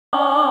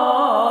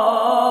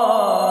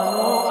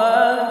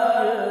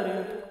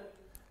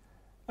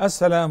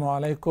Assalamu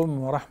alaikum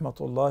wa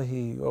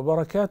rahmatullahi wa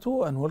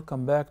barakatuh, and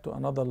welcome back to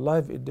another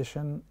live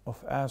edition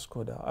of Ask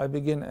Huda. I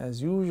begin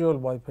as usual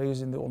by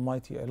praising the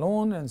Almighty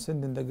alone and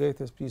sending the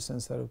greatest peace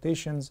and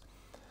salutations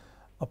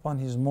upon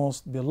His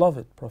most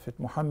beloved Prophet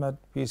Muhammad,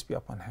 peace be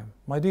upon him.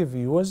 My dear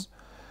viewers,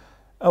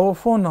 our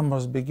phone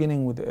numbers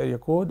beginning with the area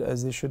code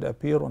as they should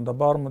appear on the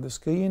bottom of the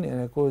screen,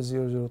 area code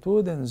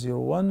 002, then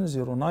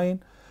 0109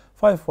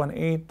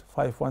 518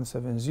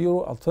 5170.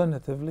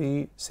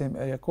 Alternatively, same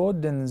area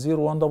code, then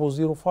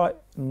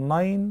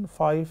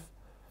 0100595.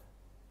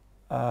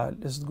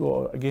 Let's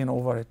go again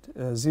over it.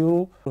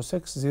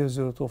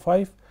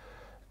 0060025.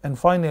 And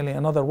finally,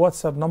 another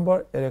WhatsApp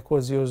number, area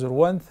code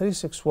 001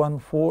 361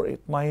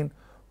 489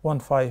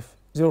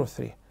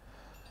 1503.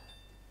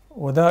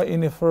 Without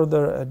any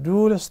further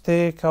ado, let's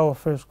take our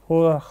first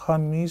caller,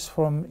 Khamis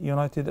from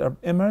United Arab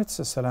Emirates.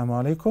 Assalamu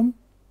alaikum.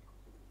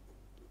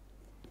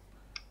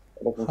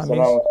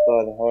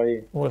 How are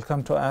you?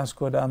 Welcome to Ask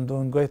Huda. I'm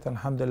doing great,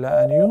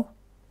 alhamdulillah. And you?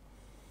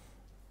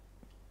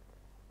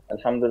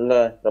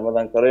 Alhamdulillah.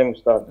 Ramadan Kareem,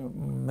 Ustad.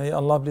 May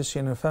Allah bless you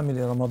and your family.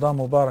 Ramadan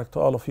Mubarak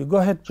to all of you. Go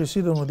ahead,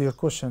 proceed on with your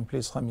question,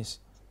 please, Khamis.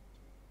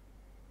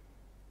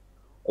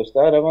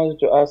 Ustad, I wanted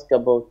to ask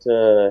about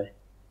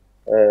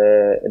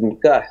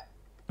nikah.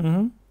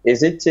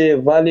 Is it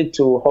valid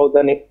to hold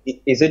a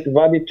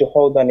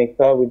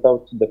nikah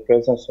without the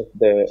presence of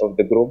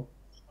the groom?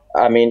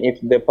 I mean, if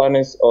the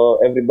parents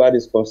or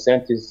everybody's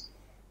consent is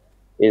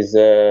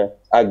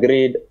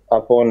agreed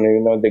upon,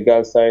 the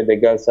girl side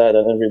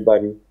and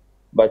everybody,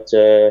 but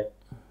the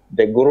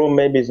groom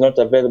maybe is not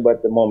available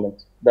at the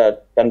moment,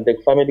 that can the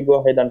family go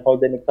ahead and hold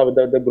the nikah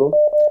without the groom?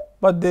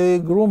 But the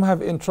groom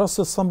have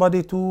entrusted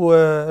somebody to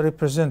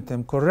represent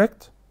them,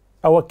 correct?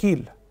 A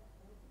wakil.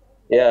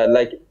 Yeah,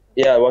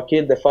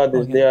 wakil, the father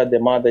is there, the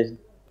mother is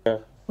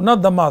there.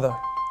 Not the mother.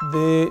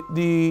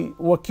 The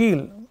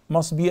wakil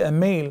must be a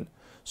male.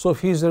 So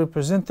if he's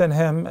representing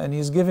him and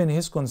he's giving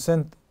his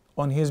consent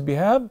on his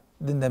behalf,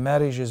 then the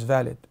marriage is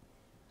valid.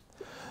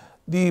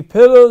 The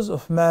pillars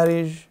of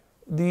marriage,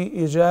 the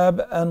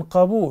ijab and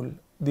qabul,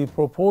 the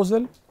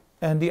proposal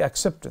and the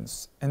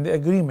acceptance and the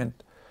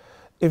agreement.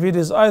 If it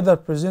is either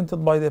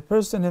presented by the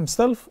person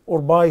himself or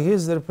by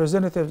his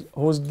representative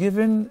who's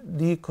given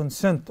the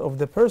consent of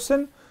the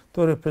person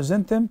to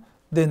represent him,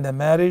 then the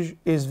marriage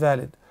is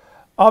valid.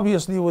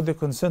 Obviously with the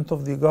consent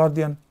of the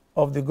guardian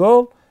of the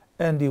girl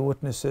and the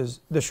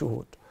witnesses, the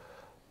shuhud.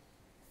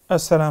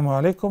 Assalamu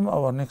alaikum.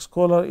 Our next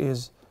caller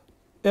is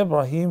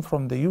Ibrahim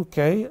from the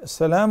UK.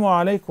 Assalamu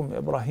alaikum,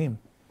 Ibrahim.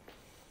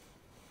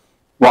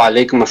 Wa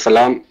alaikum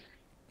assalam.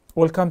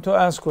 Welcome to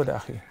Ask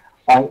Huda, Akhi.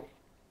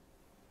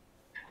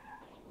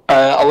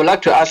 I would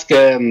like to ask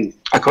a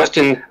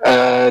question.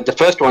 The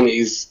first one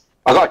is,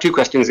 I got two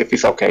questions if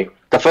it's okay.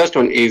 The first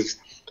one is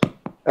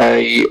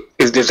the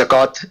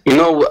zakat.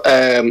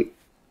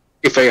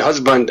 If a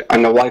husband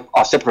and a wife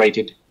are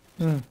separated,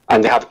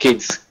 and they have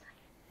kids,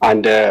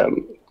 and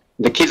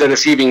the kids are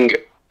receiving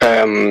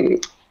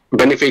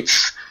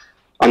benefits,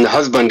 and the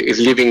husband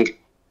is living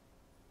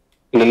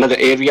in another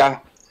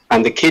area,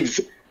 and the kids,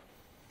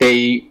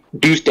 they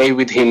do stay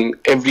with him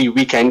every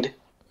weekend,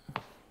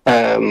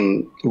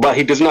 but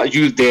he does not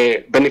use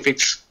their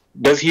benefits.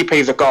 Does he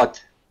pay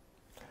zakat?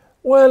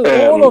 Well,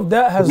 all of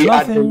that has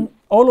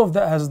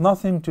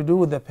nothing to do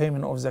with the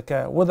payment of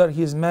zakat. Whether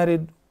he's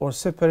married or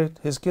separate,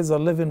 his kids are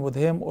living with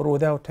him or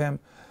without him.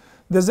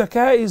 The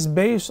zakah is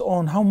based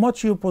on how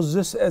much you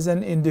possess as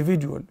an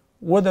individual.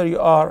 Whether you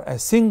are a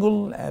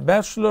single, a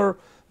bachelor,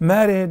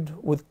 married,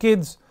 with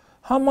kids,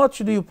 how much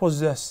do you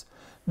possess?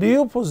 Do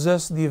you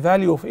possess the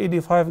value of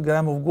 85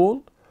 grams of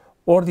gold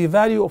or the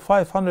value of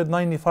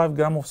 595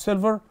 grams of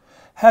silver?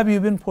 Have you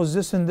been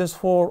possessing this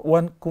for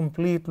one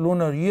complete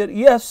lunar year?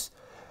 Yes.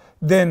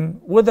 Then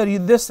whether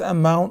this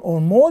amount or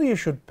more, you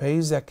should pay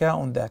zakah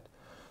on that.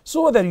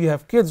 So whether you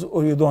have kids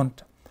or you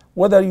don't,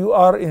 whether you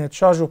are in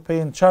charge of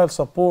paying child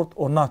support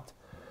or not,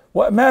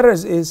 what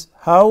matters is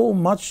how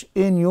much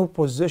in your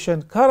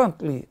possession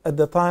currently at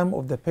the time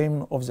of the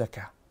payment of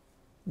zakah.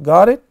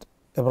 Got it,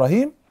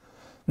 Ibrahim?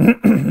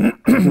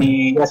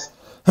 Yes.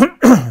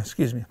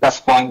 Excuse me. That's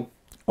fine.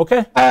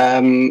 Okay.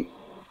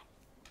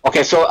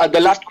 Okay, so the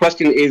last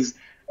question is,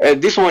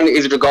 this one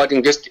is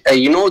regarding just,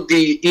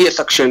 the ear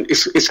suction.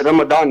 It's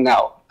Ramadan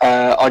now.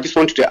 I just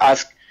wanted to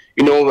ask,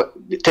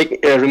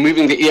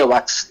 removing the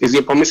earwax, is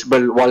it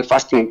permissible while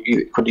fasting?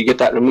 Could you get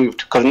that removed?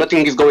 Because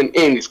nothing is going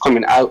in, it's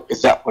coming out.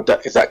 Is that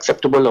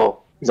acceptable or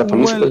is that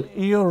permissible? Well,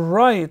 you're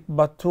right,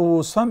 but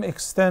to some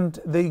extent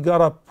they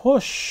gotta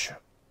push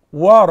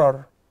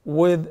water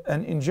with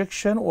an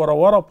injection or a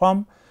water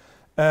pump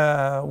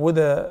with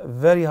a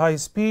very high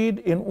speed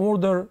in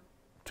order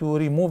to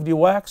remove the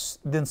wax,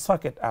 then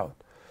suck it out.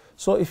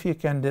 So if you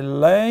can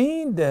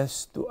delay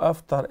this to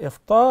after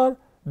iftar,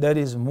 that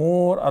is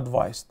more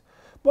advised.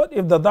 But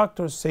if the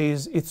doctor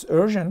says it's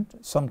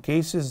urgent, some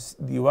cases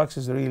the wax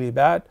is really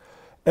bad,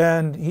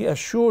 and he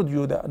assured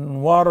you that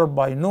water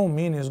by no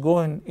means is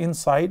going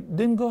inside,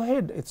 then go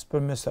ahead, it's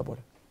permissible.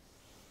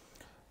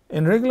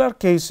 In regular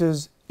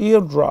cases,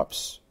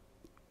 eardrops,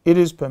 it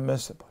is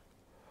permissible.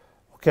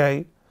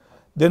 Okay?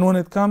 Then when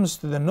it comes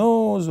to the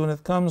nose, when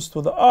it comes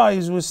to the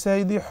eyes, we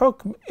say the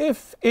hukm,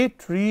 if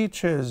it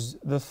reaches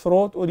the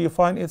throat or you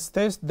find its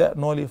taste, that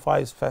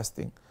nullifies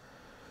fasting.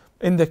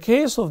 In the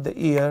case of the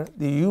ear,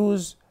 they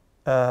use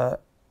a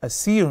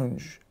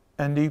syringe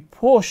and they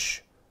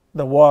push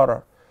the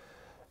water.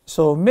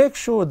 So make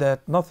sure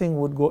that nothing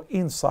would go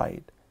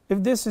inside.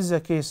 If this is the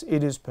case,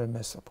 it is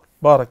permissible.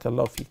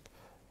 Barakallahu feek.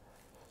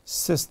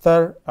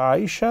 Sister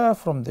Aisha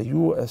from the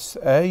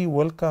USA,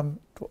 welcome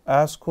to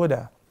Ask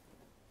Huda.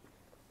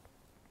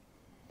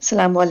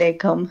 Assalamu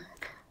alaikum.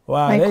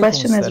 My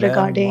question is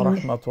regarding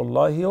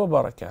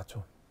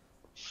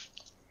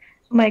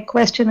My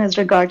question is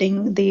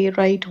regarding the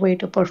right way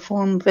to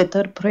perform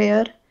witr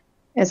prayer.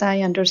 As I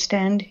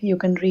understand, you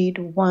can read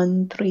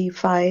 1, 3,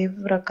 5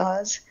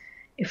 rakahs.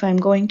 If I'm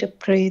going to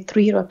pray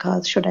 3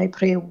 rakahs, should I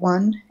pray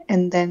 1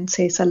 and then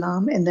say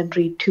salam and then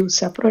read 2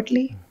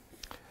 separately?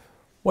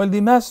 Well,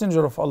 the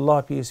Messenger of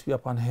Allah, peace be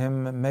upon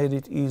him, made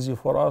it easy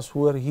for us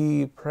where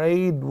he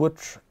prayed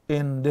witr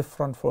in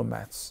different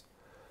formats.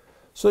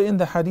 So in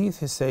the hadith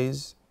he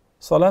says,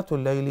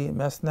 Salatul Layli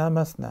masna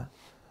masna.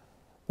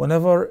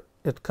 Whenever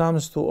it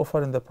comes to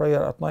offering the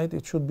prayer at night,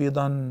 it should be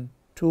done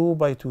 2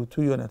 by 2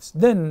 units.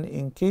 Then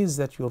in case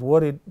that you're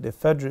worried the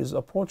Fajr is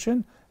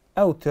approaching,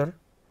 outer,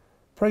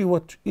 pray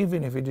witr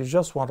even if it is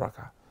just 1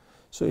 rak'ah.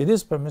 So it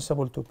is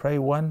permissible to pray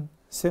 1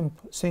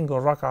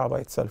 single rak'ah by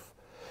itself.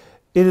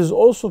 It is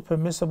also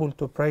permissible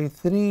to pray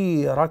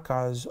 3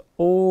 rak'ahs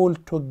all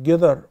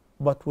together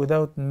but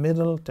without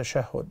middle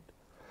tashahhud.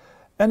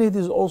 And it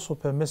is also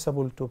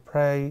permissible to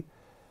pray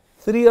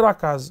 3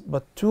 rak'ahs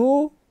but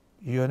 2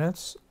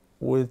 units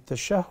with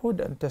tashahhud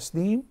and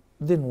taslim,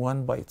 then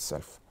 1 by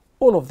itself.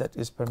 All of that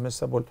is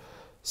permissible.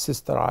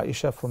 Sister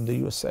Aisha from the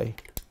USA.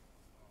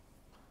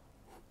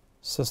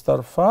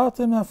 Sister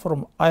Fatima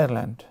from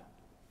Ireland.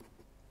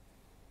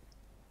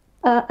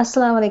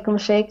 Assalamu alaikum,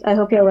 Sheikh. I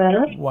hope you're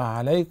well.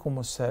 Wa alaikum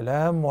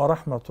assalam wa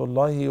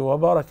rahmatullahi wa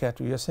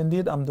barakatuh. Yes,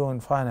 indeed, I'm doing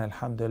fine,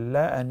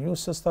 alhamdulillah. And you,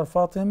 Sister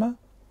Fatima?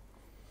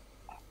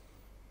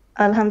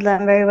 Alhamdulillah,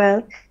 I'm very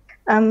well.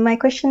 My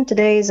question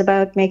today is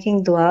about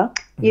making dua.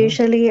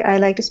 Usually, I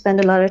like to spend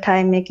a lot of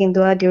time making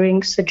dua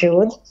during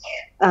sujood,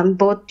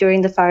 both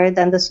during the fard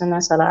and the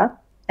sunnah salah,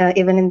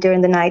 even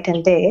during the night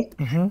and day.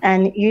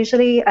 And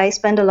usually, I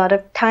spend a lot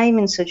of time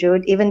in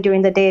sujood, even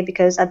during the day,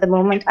 because at the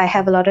moment, I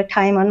have a lot of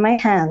time on my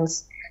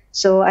hands.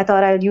 So I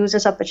thought I'll use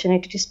this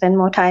opportunity to spend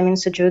more time in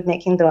sujood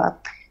making dua.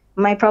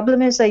 My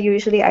problem is that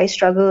usually I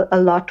struggle a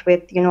lot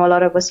with, a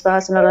lot of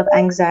waswas and a lot of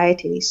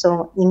anxiety.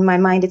 So in my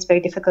mind, it's very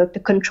difficult to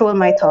control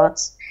my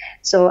thoughts.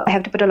 So I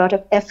have to put a lot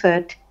of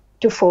effort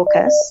to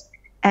focus.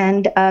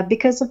 And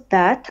because of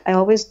that, I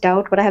always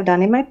doubt what I have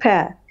done in my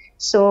prayer.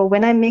 So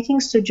when I'm making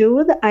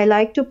sujood, I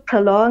like to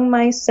prolong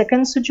my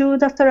second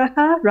sujood of the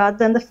rak'ah rather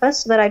than the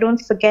first so that I don't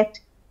forget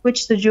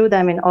which sujood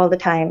I'm in all the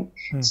time.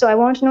 So I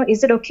want to know,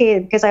 is it okay?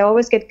 Because I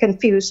always get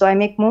confused. So I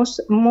make a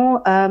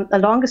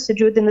longer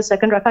sujood in the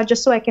second rak'ah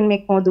just so I can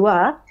make more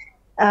dua.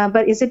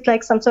 But is it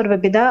like some sort of a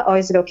bid'ah, or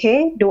is it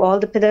okay? Do all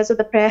the pillars of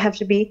the prayer have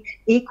to be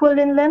equal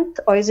in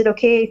length, or is it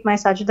okay if my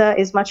sajda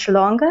is much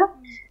longer?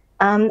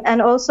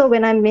 And also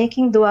when I'm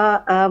making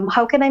dua,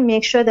 how can I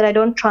make sure that I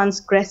don't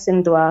transgress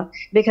in dua?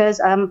 Because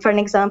for an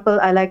example,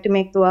 I like to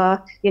make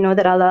dua,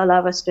 that Allah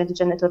allow us to enter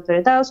Jannatul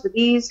Firdaus with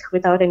ease,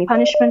 without any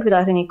punishment,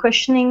 without any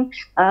questioning.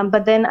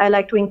 But then I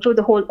like to include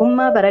the whole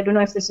ummah, but I don't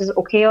know if this is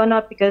okay or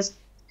not, because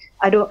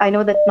I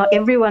know that not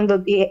everyone will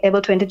be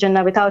able to enter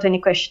Jannah without any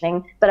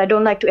questioning, but I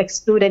don't like to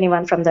exclude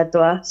anyone from that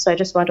dua. So I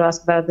just want to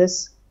ask about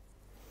this.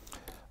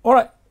 All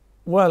right.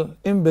 Well,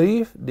 in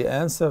brief, the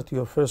answer to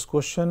your first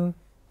question,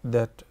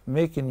 that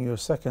making your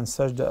second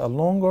sajda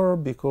longer,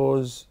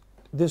 because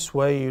this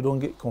way you don't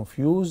get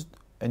confused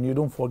and you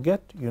don't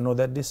forget,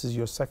 that this is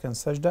your second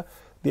sajda.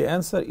 The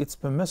answer, it's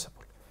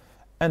permissible,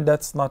 and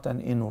that's not an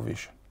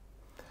innovation.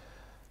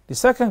 The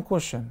second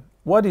question,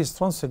 what is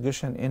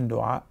transgression in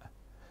dua?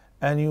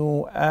 And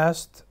you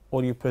asked,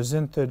 or you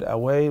presented a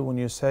way when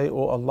you say,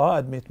 oh Allah,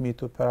 admit me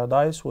to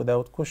paradise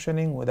without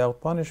questioning, without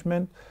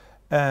punishment,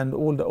 and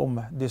all the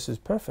ummah. This is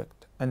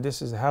perfect. And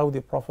this is how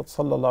the Prophet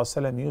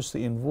ﷺ used to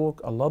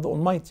invoke Allah the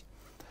Almighty.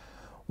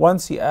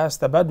 Once he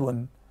asked a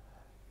Bedouin,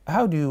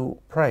 how do you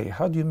pray?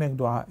 How do you make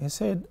dua? He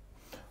said,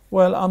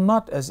 well, I'm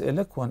not as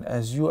eloquent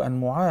as you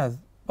and Mu'adh,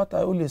 but I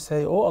only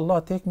say, oh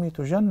Allah, take me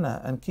to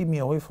Jannah and keep me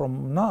away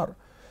from Nar.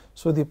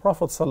 So the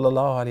Prophet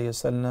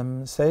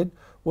ﷺ said,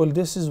 well,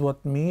 this is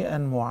what me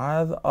and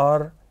Mu'adh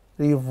are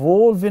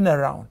revolving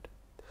around.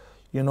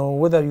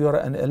 Whether you're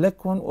an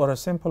eloquent or a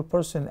simple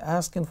person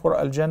asking for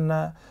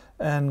Al-Jannah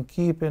and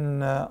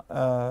keeping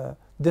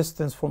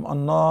distance from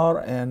An-Nar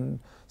and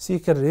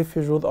seeking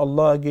refuge with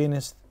Allah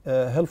against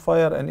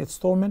hellfire and its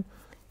torment,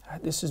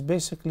 this is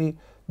basically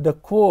the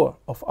core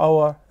of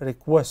our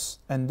requests,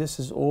 and this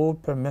is all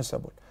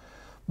permissible.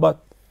 But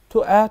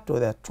to add to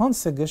that,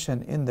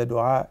 transgression in the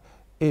dua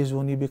is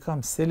when you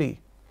become silly.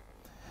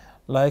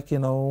 Like,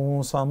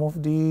 some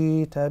of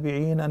the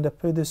tabi'een and the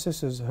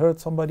predecessors heard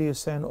somebody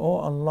saying, oh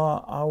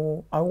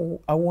Allah,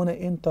 I want to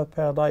enter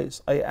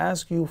paradise. I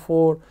ask you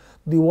for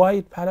the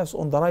white palace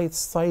on the right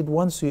side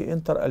once you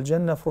enter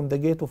Al-Jannah from the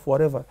gate of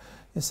whatever.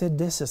 He said,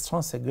 this is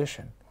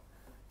transgression.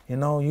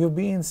 You're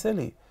being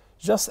silly.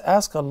 Just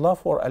ask Allah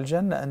for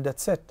Al-Jannah and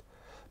that's it.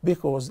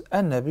 Because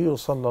An-Nabi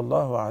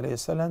sallallahu alayhi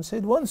wasallam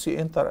said, once you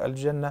enter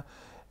Al-Jannah,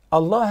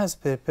 Allah has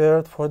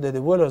prepared for the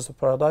dwellers of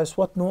paradise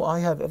what no eye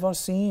have ever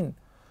seen,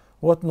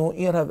 what no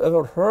ear have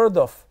ever heard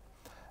of.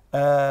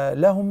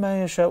 لهم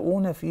ما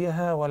يشاءون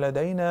فيها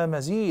ولدينا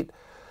مزيد.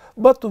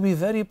 But to be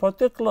very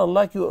particular,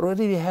 like you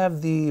already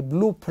have the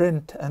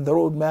blueprint and the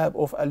roadmap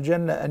of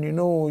Al-Jannah and you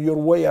know your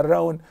way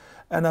around,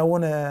 and I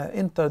want to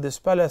enter this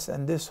palace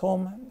and this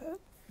home,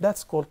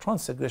 that's called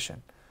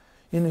transgression.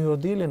 You're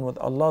dealing with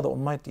Allah the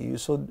Almighty. You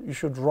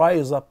should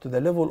rise up to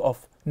the level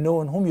of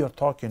knowing whom you're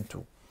talking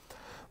to.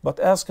 But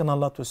asking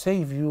Allah to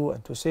save you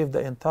and to save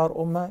the entire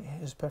ummah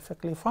is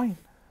perfectly fine.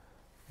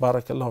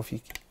 Barakallahu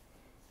feeki.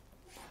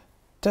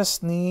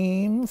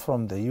 Tasneem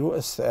from the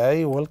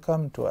USA.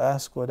 Welcome to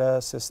Ask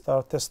Huda,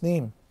 Sister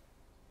Tasneem.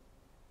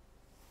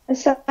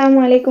 Assalamu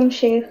alaikum,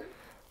 Shaykh.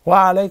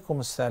 Wa alaikum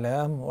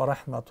assalam wa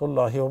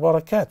rahmatullahi wa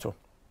barakatuh.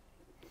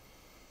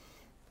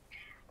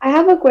 I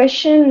have a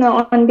question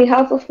on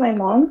behalf of my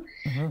mom.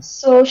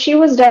 So she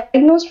was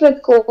diagnosed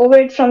with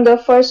COVID from the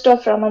 1st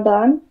of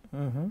Ramadan.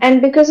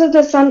 And because of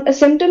the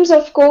symptoms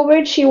of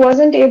COVID, she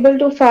wasn't able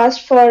to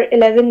fast for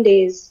 11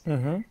 days.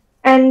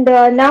 And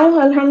now,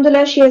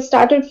 alhamdulillah, she has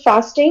started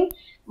fasting.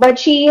 But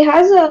she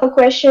has a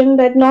question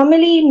that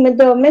normally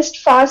the missed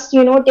fast,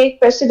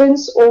 take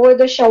precedence over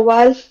the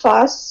Shawwal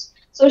fasts.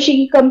 So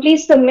she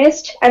completes the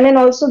missed and then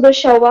also the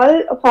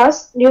Shawwal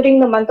fast during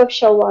the month of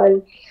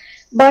Shawwal.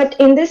 But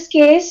in this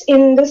case,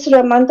 in this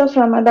month of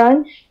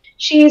Ramadan,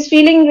 she is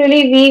feeling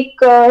really weak,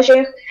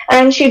 Sheikh,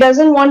 and she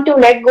doesn't want to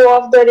let go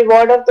of the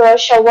reward of the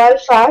Shawwal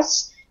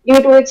fast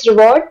due to its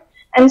reward.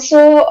 And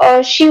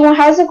so she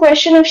has a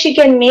question if she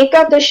can make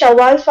up the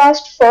Shawwal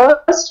fast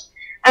first,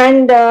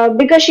 and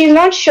because she's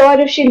not sure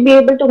if she'll be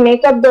able to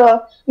make up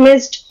the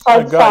missed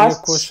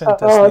fasts,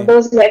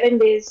 those 11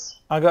 days.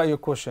 I got your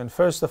question.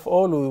 First of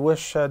all, we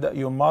wish that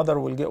your mother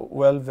will get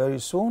well very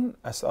soon.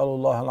 أسأل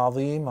الله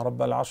العظيم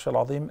رب العرش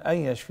العظيم أن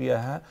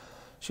يشفيها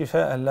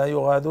شفاء لا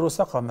يغادر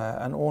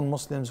سقما, and all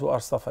Muslims who are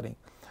suffering.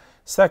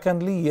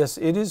 Secondly, yes,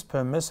 it is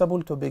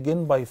permissible to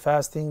begin by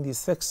fasting the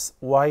 6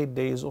 white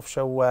days of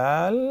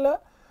Shawwal.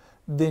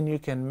 Then you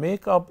can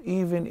make up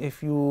even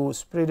if you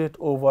spread it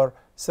over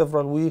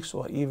several weeks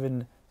or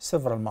even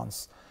several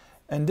months.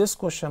 And this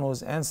question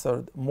was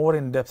answered more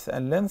in depth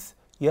and length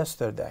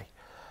yesterday.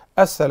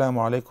 Assalamu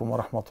alaikum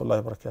wa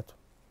rahmatullahi wa barakatuh.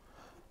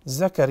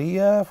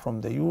 Zakaria from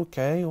the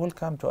UK,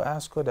 welcome to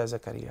Ask Huda,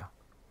 Zakaria.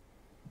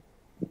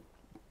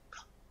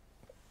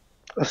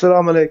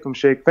 Assalamu alaikum,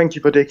 Sheikh. Thank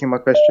you for taking my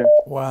question.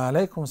 Wa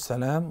alaikum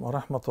salam wa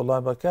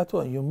rahmatullahi wa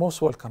barakatuh. You're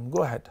most welcome.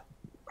 Go ahead.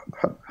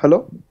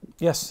 Hello?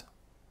 Yes.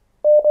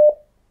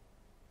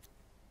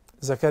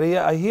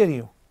 Zakaria, I hear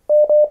you.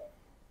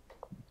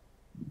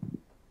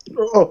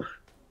 Oh.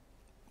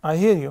 I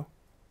hear you.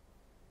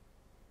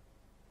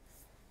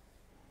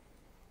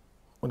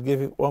 We'll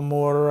give you one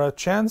more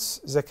chance.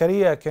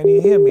 Zakaria, can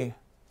you hear me?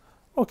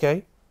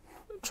 Okay.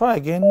 Try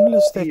again.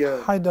 Let's take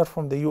Haidar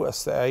from the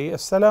USA.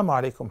 Assalamu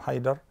alaikum,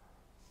 Haidar.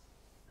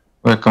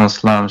 Welcome,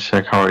 Assalam,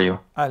 Sheikh. How are you?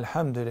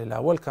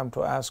 Alhamdulillah. Welcome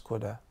to Ask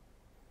Huda.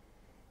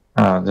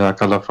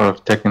 Jazakallah for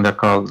taking the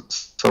call.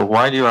 So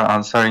while you are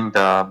answering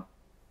the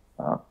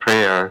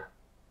prayer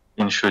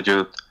in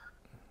Shujud,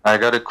 I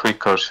got a quick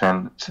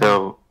question.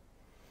 So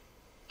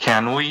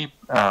can we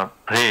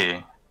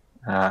pray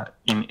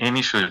in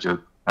any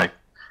Shujud? Like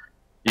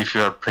if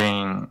you are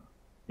praying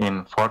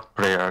in 4th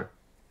prayer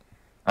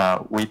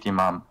with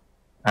Imam,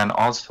 and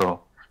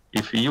also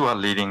if you are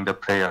leading the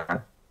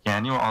prayer,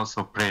 can you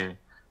also pray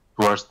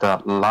towards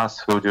the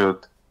last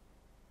Shujud,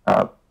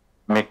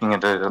 making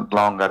it a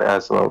longer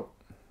as well?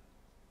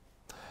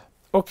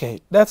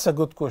 Okay, that's a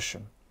good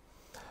question.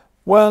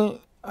 Well,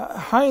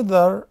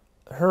 Haidar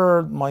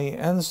heard my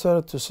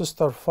answer to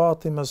Sister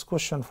Fatima's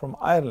question from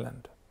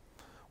Ireland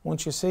when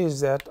she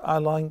says that I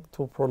like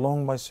to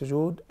prolong my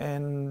sujood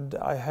and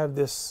I have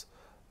this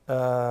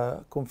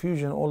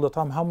confusion all the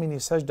time how many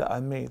sajda I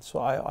made. So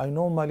I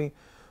normally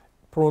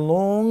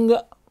prolong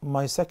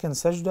my 2nd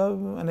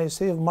sajda and I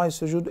save my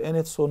sujood in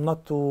it so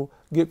not to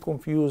get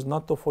confused,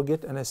 not to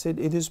forget. And I said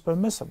it is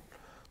permissible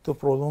to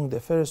prolong the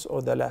first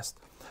or the last.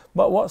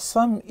 But what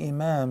some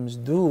imams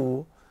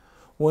do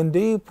when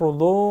they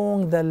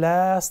prolong the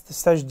last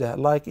sajda,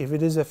 like if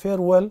it is a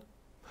farewell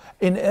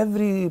in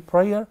every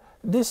prayer,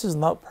 this is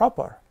not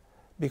proper,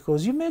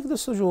 because you make the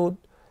sujood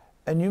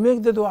and you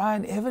make the dua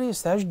in every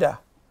sajda.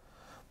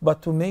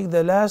 But to make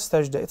the last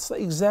sajda, it's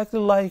exactly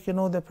like,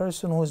 the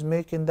person who's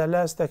making the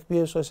last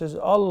takbir, so says,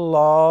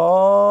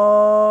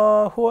 Allahu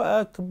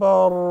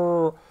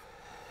Akbar.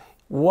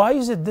 Why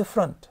is it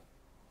different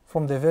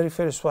from the very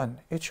first one?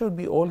 It should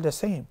be all the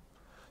same.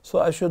 So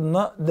I should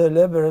not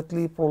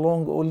deliberately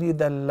prolong only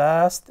the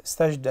last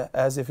sajda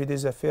as if it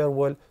is a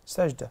farewell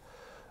sajda.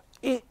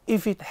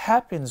 if it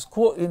happens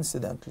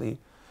coincidentally,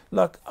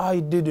 like I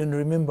didn't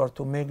remember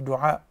to make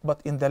dua,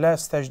 but in the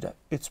last sajda,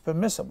 it's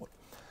permissible.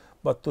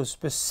 But to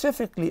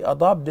specifically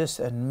adopt this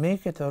and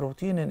make it a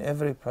routine in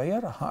every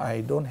prayer,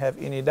 I don't have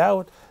any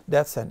doubt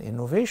that's an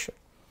innovation.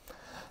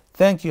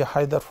 Thank you,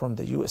 Haidar from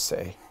the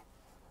USA.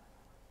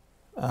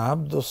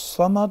 Abdul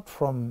Samad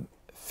from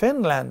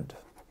Finland.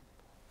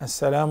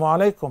 Assalamu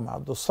alaikum,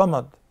 Abdul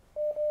Samad.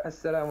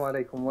 Assalamu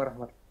alaikum wa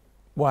rahmatullah.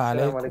 Wa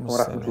alaikum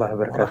assalam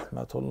wa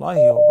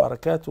rahmatullahi wa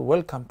barakatuh.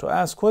 Welcome to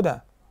Ask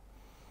Huda.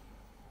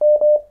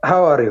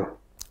 How are you?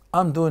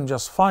 I'm doing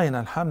just fine,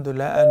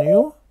 alhamdulillah. And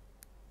you?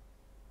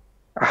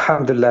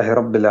 Alhamdulillah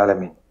Rabbil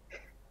Alameen.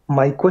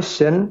 My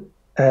question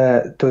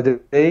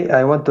today,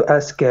 I want to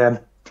ask,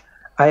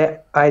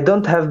 I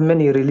don't have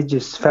many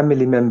religious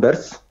family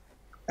members,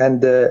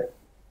 and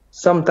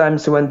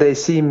sometimes when they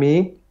see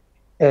me,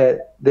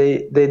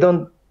 they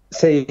don't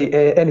say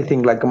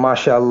anything like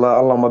MashaAllah,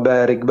 Allahumma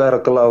barik,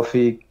 barakallahu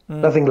feek,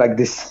 nothing like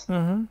this.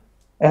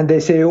 And they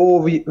say,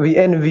 oh, we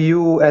envy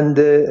you and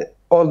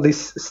all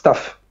this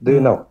stuff. Do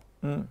you know?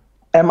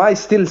 Am I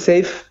still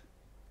safe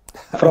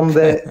from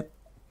the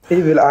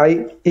evil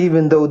eye,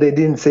 even though they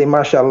didn't say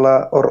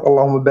MashaAllah or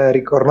Allahumma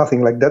barik or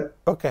nothing like that?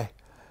 Okay.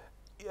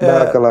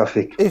 Barakallahu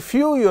feek. If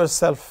you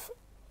yourself,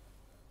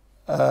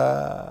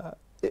 Abdul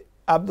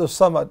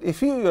Samad,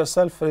 if you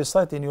yourself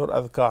recite in your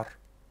adhkar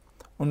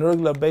on a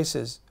regular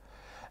basis,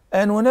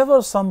 and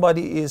whenever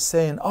somebody is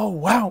saying, oh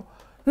wow,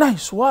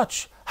 nice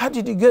watch, how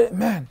did you get it,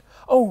 man?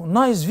 Oh,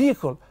 nice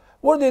vehicle,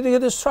 where did you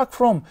get this truck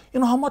from? You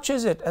know, how much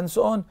is it? And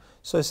so on.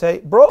 So say,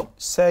 bro,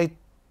 say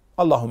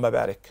Allahumma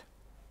barik.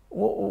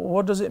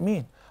 What does it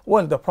mean?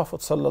 Well, the Prophet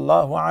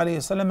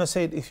ﷺ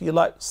said, if you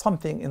like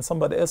something in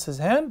somebody else's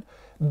hand,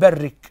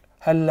 barrik,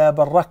 halla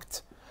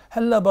barakt.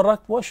 Halla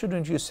barakt, why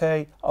shouldn't you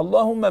say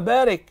Allahumma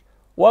barik?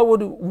 Why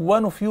would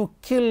one of you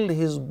kill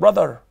his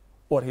brother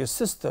or his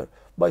sister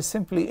by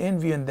simply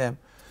envying them?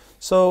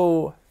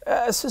 So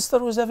a sister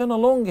who's having a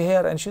long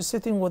hair and she's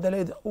sitting with a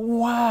lady,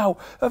 wow,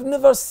 I've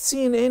never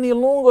seen any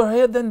longer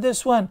hair than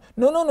this one.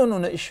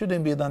 No, it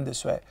shouldn't be done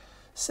this way.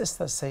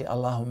 Sisters say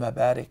Allahumma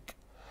barik.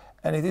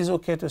 And it is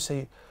okay to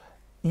say,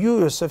 you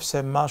yourself say,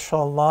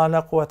 MashaAllah,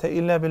 la quwwata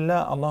illa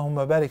billah,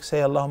 Allahumma barik,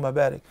 say Allahumma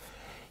barik.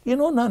 You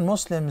know,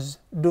 non-Muslims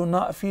do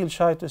not feel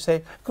shy to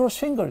say, cross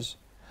fingers,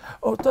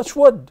 or touch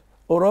wood,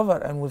 or over.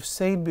 And we've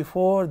said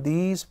before,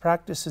 these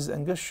practices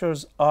and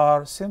gestures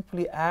are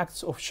simply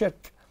acts of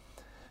shirk.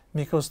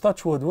 Because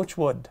touch wood, which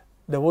wood?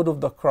 The wood of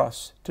the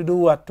cross. To do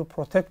what? To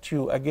protect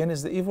you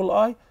against the evil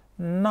eye?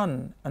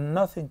 None and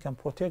nothing can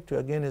protect you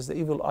against the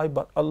evil eye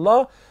but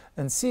Allah,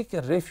 and seek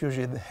refuge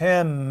in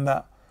Him.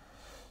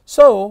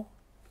 So,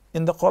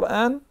 in the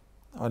Quran,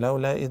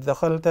 ولولا إذ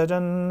دخلت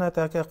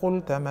جنتك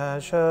قلت ما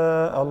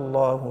شاء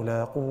الله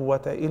لا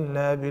قوة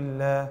إلا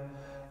بالله.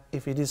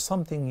 If it is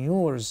something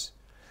yours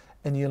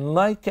and you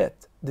like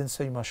it, then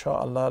say ما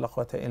شاء الله لا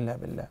قوة إلا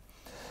بالله.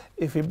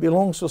 If it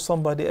belongs to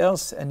somebody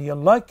else and you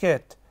like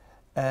it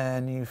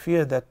and you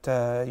fear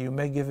that you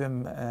may give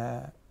him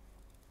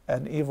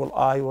an evil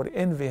eye or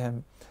envy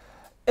him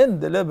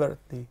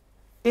deliberately,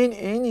 in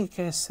any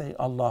case say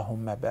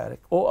Allahumma barik.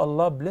 Oh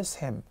Allah, bless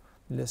him,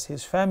 bless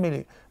his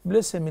family,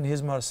 bless him in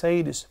his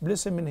Mercedes,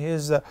 bless him in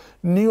his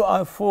new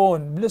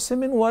iPhone, bless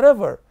him in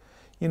whatever.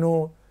 You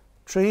know,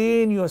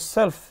 train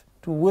yourself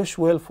to wish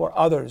well for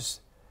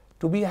others,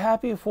 to be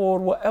happy for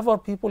whatever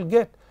people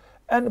get.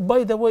 And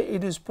by the way,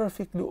 it is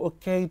perfectly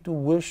okay to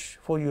wish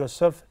for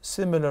yourself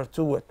similar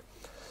to it.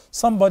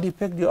 Somebody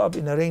picked you up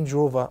in a Range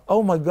Rover.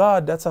 Oh my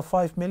God, that's a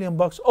 $5 million.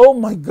 Oh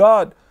my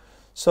God.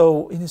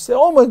 So you say,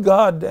 oh my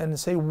God, and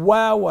say,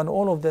 wow, and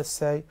all of that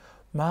say,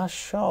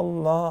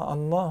 MashaAllah,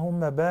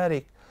 Allahumma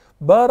barik,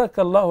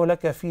 barakallahu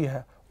laka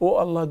fiha. Oh,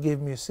 Allah gave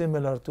me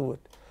similar to it.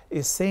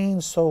 Is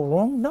saying so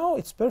wrong? No,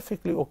 it's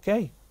perfectly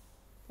okay.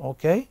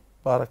 Okay?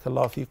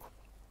 Barakallahu fikum.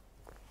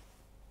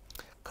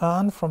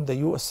 Khan from the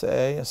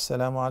USA,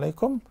 Assalamu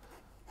alaikum.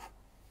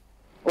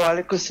 Wa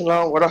alaikum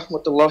assalam wa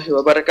rahmatullahi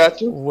wa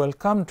barakatuh.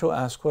 Welcome to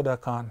Ask Huda,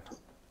 Khan.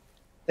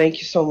 Thank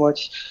you so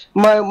much.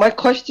 My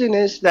question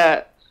is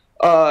that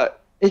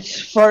it's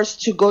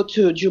first to go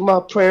to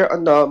Jummah prayer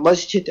on the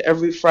masjid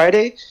every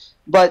Friday,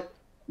 but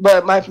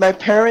my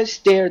parents,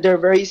 they're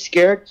very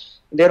scared.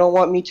 They don't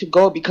want me to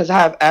go because I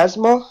have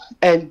asthma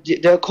and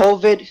the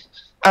COVID.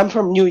 I'm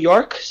from New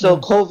York, so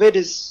COVID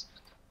is.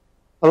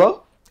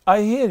 Hello?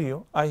 I hear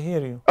you. I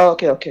hear you. Oh,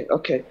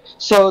 okay.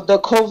 So the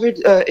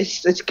COVID,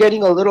 it's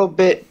getting a little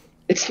bit.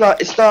 It's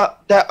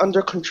not that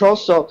under control.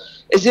 So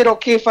is it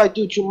okay if I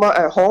do Jummah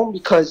at home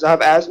because I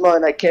have asthma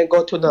and I can't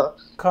go to the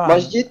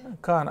masjid?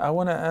 Khan, I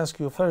want to ask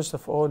you, first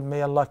of all,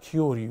 may Allah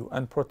cure you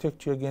and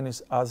protect you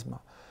against asthma.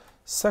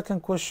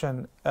 Second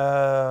question,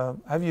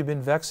 have you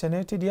been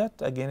vaccinated yet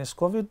against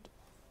COVID?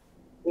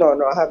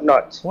 No, I have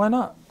not. Why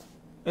not?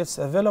 It's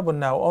available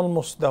now.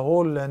 Almost the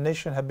whole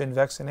nation have been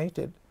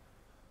vaccinated.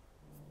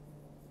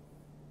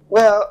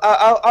 Well,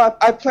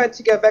 I plan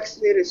to get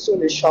vaccinated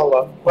soon,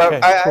 inshallah. But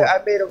Okay,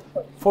 I made a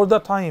point. For the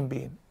time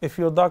being, if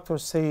your doctor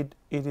said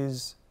it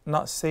is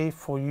not safe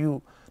for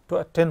you to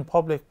attend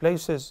public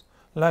places,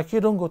 Like you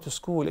don't go to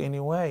school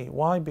anyway.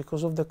 Why?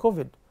 Because of the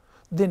COVID.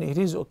 Then it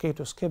is okay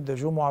to skip the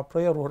Jumu'ah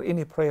prayer or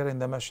any prayer in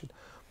the masjid.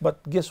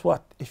 But guess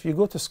what? If you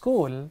go to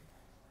school,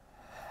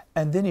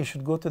 and then you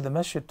should go to the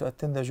masjid to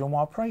attend the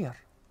Jumu'ah prayer.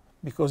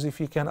 Because if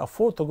you can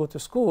afford to go to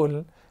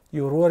school,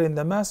 you're wearing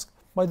the mask.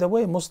 By the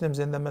way, Muslims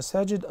in the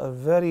masajid are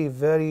very,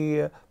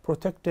 very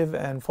protective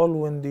and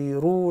following the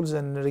rules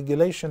and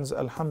regulations,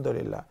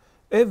 alhamdulillah.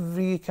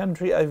 Every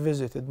country I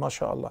visited,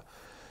 mashallah.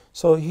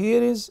 So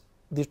here is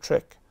the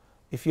trick.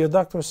 If your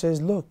doctor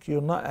says, look,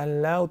 you're not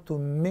allowed to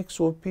mix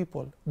with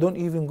people, don't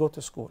even go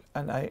to school,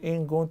 and I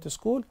ain't going to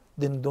school,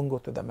 then don't go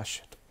to the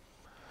masjid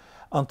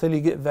until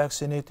you get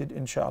vaccinated,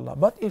 inshallah.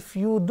 But if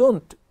you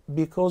don't,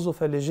 because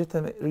of a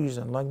legitimate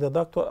reason, like the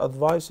doctor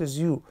advises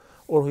you,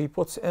 or he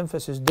puts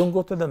emphasis, don't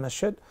go to the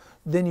masjid,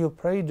 then you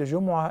pray the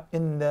Jumu'ah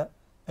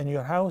in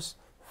your house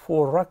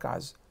for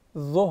rak'ahs,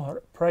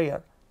 dhuhr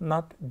prayer,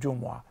 not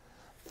Jumu'ah.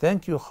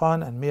 Thank you,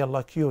 Khan, and may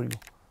Allah cure you.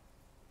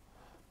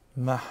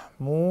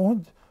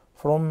 Mahmoud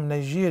from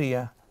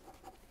Nigeria.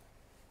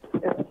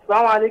 Assalamu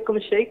alaikum,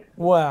 Sheikh.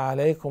 Wa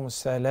alaikum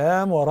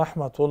assalam wa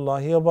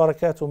rahmatullahi wa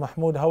barakatuh.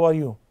 Mahmoud, how are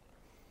you?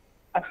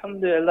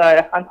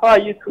 Alhamdulillah. And how are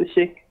you too,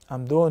 Sheikh?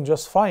 I'm doing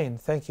just fine.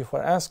 Thank you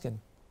for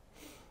asking.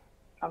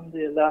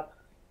 Alhamdulillah.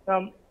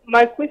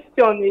 My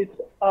question is,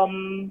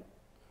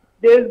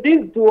 there's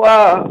this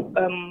dua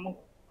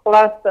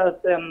class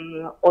that's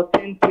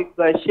authentic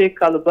by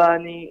Sheikh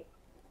Albani.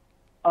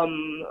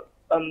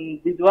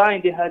 The dua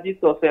in the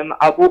hadith of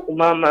Abu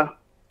Umama,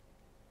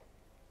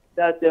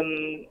 that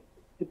the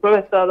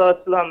Prophet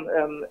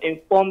ﷺ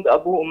informed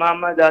Abu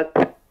Umama that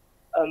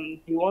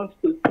he wants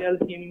to tell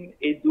him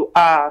a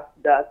dua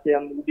that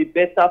would be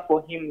better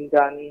for him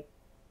than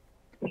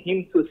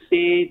him to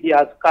say the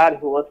azkar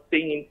he was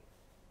saying,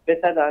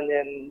 better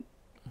than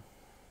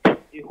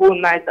a whole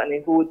night and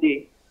a whole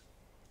day.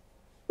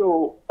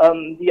 So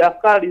the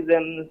azkar is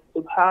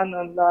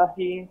Subhanallah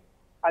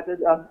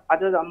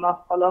adada ma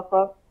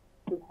khalaqa,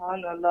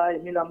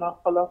 Subhanallah mila ma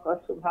khalaqa,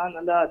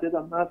 Subhanallah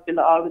adada ma fil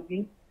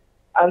ardi,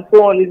 and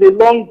so on. It's a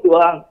long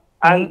dua,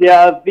 and there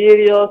are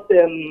various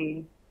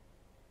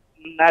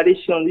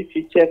narrations if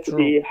you check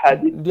the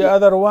hadith. The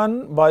other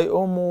one by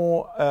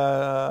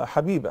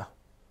Habiba,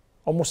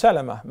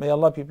 Salama, may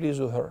Allah be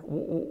pleased with her.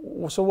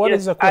 So what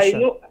is the question? I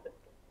know.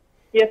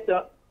 Yes,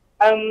 sir.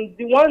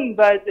 The one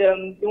by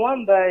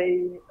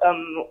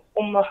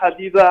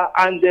Habiba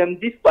and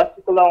this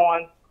particular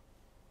one.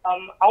 I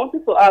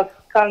wanted to ask,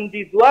 can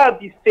the dua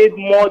be said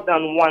more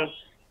than once?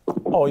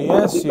 Oh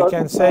yes, you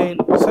can say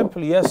it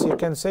simply. Yes, you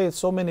can say it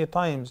so many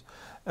times.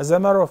 As a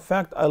matter of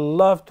fact, I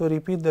love to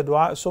repeat the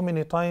dua so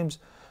many times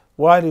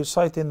while you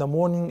recite in the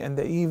morning and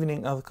the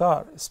evening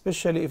adhkar,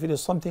 especially if it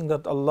is something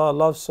that Allah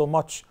loves so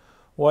much.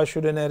 Why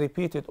shouldn't I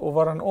repeat it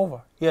over and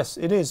over? Yes,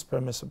 it is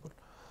permissible.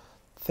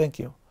 Thank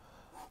you.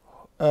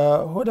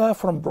 Huda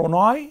from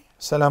Brunei.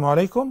 Assalamu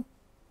alaikum.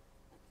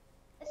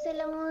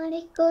 Assalamu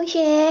alaikum,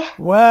 Sheikh.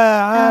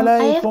 Wa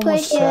alaikum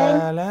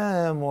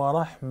assalam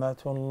wa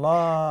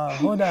rahmatullah.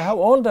 Huda, how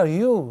old are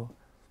you?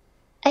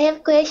 I have a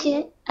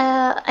question.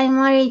 I'm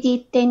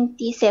already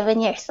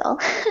 27 years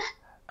old.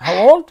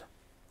 How old?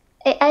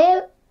 I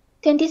have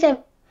 27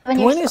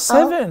 years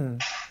old. 27?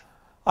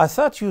 I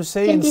thought you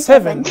said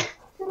 7.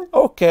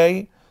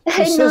 Okay.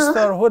 So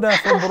Sister Huda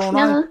from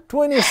Brunei,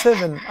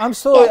 27. I'm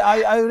sorry,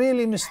 I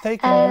really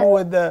mistaken you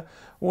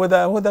with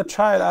a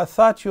child. I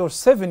thought you're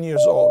 7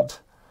 years old.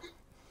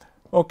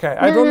 Okay,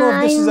 I don't know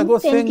if this is a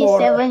good thing or...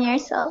 27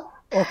 years old.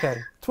 Okay,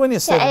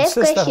 27. I have a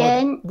Sister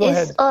question. Huda, go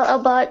ahead. It's all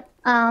about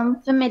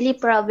family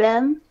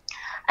problem.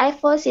 I have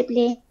 4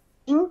 siblings.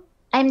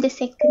 I'm the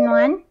second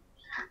one.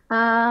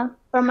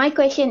 For my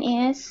question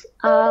is,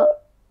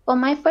 for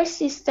my first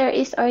sister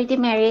is already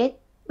married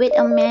with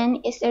a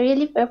man is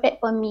really perfect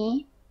for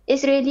me.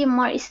 It's really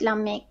more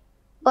Islamic.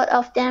 Both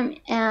of them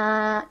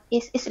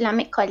is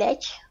Islamic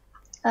college.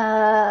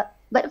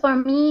 But for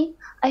me,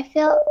 I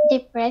feel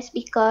depressed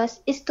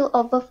because it's too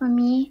over for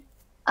me.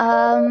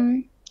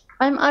 I'm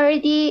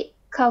already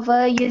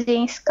covered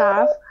using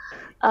scarf.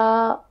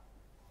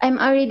 I'm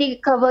already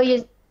covered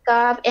using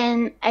scarf,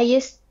 and I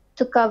used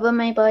to cover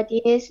my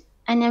bodies.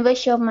 I never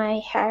show my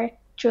hair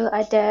through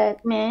other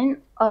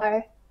men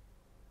or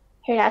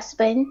her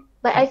husband.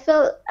 But I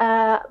feel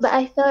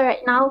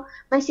right now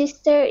my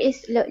sister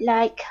is look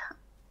like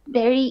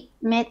very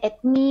mad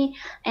at me,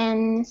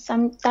 and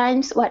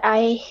sometimes what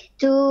I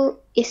do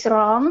is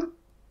wrong.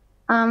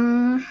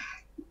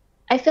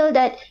 I feel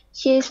that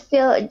she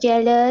feel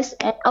jealous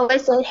and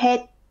always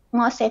hate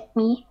most at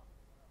me.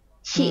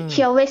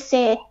 She always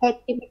say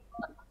hate me.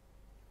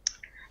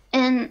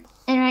 And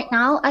right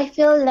now I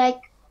feel like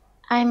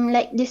I'm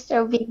like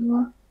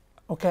disturbing.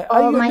 Okay,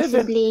 all my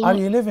siblings. Are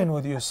you living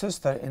with your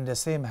sister in the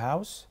same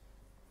house?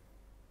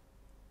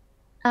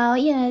 Oh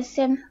yeah,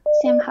 same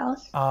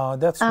house.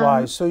 That's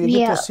why. So you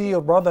get to see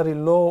your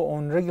brother-in-law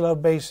on regular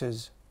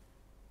basis.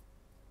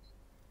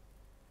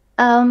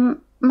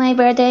 My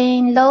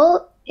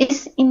brother-in-law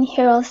is in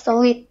here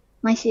also with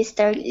my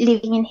sister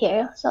living in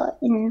here, so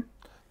in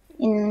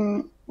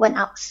one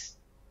house.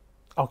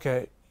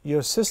 Okay,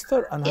 Your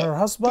sister and her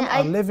husband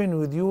are living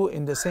with you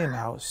in the same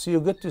house. So you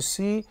get to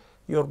see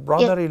your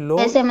brother-in-law.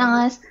 Yes, same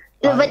house,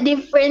 but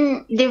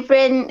different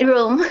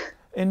room.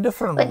 In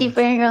different but rooms.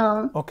 Different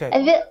room. Okay.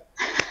 I feel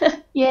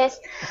yes,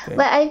 okay.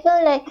 But I feel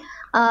like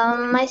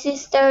my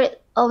sister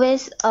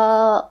always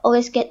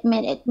get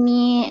mad at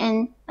me,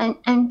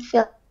 and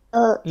feel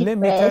Let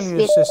me tell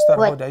you, sister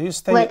Huda, you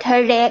stay. What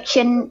her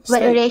reaction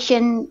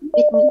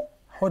with me.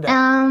 Huda.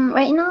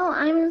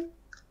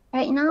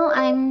 Right now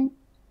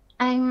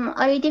I'm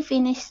already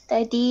finished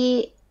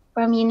study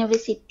from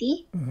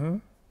university.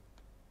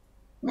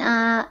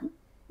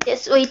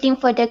 Just waiting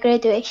for the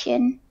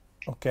graduation.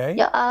 Okay.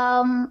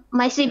 Yeah,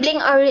 my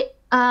sibling already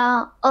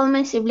all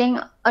my sibling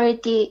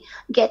already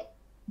get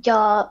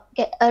job,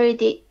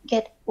 already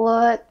get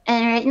work,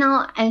 and right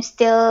now I'm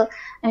still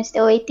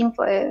waiting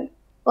for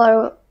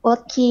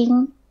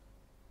working.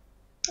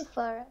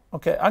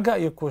 Okay, I got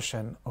your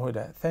question,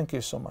 Huda. Thank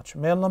you so much.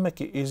 May Allah make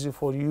it easy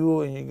for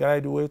you and you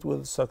graduate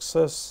with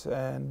success,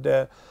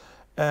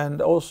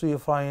 and also you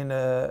find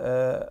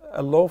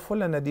a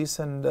lawful and a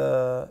decent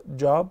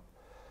job.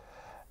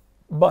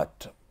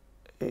 But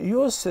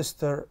your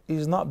sister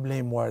is not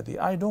blameworthy.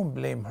 I don't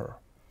blame her.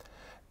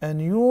 And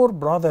your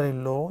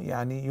brother-in-law,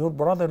 your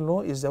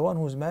brother-in-law is the one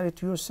who's married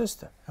to your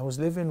sister and who's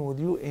living with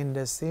you in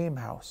the same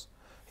house.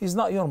 He's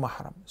not your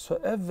mahram. So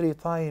every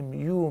time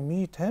you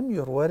meet him,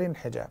 you're wearing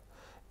hijab.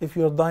 If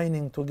you're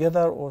dining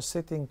together or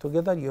sitting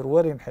together, you're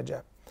wearing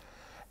hijab.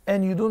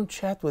 And you don't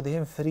chat with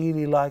him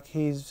freely like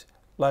he's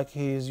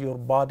your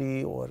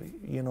body, or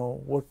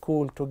we're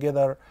cool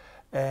together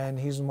and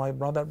he's my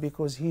brother,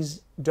 because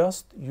he's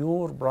just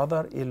your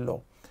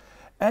brother-in-law.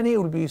 And he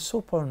will be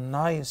super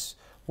nice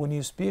when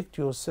you speak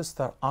to your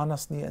sister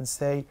honestly and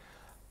say,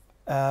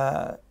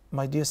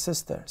 my dear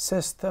sister,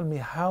 tell me,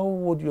 how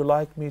would you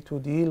like me to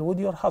deal with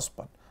your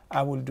husband?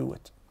 I will do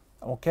it.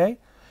 Okay?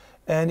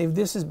 And if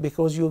this is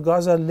because you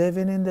guys are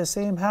living in the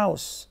same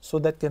house, so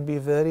that can be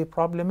very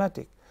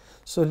problematic.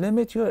 So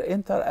limit your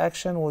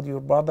interaction with your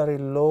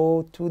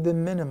brother-in-law to the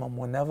minimum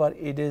whenever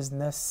it is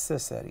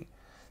necessary.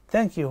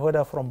 Thank you,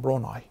 Huda from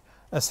Brunei.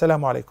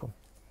 Assalamu alaikum.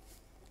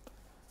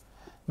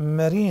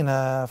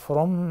 Marina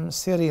from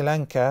Sri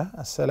Lanka.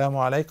 Assalamu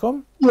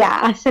alaikum.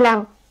 Yeah,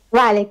 assalamu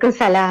alaikum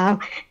salam.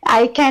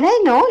 Can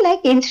I know,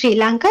 like in Sri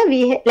Lanka,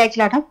 we like a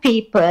lot of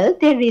people,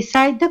 they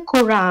recite the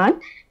Quran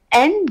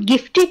and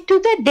gift it to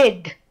the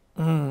dead.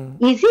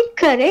 Is it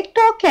correct,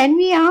 or can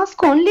we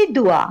ask only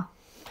dua?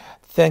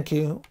 Thank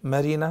you,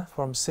 Marina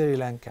from Sri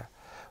Lanka.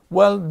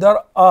 Well, there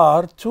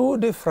are two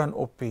different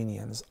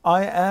opinions.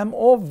 I am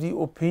of the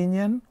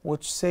opinion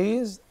which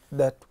says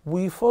that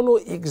we follow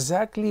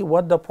exactly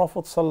what the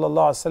Prophet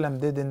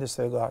ﷺ did in this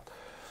regard.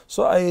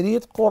 So I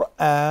read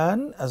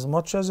Quran as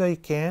much as I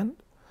can,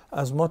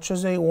 as much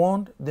as I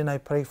want, then I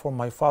pray for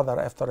my father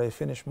after I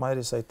finish my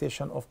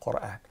recitation of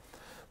Quran.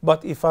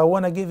 But if I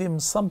want to give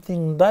him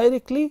something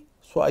directly,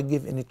 so I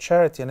give in a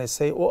charity and I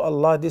say, oh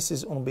Allah, this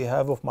is on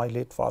behalf of my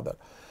late father.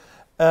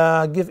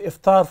 Give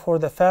iftar for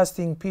the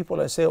fasting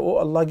people. I say, oh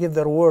Allah, give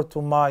their word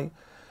to my,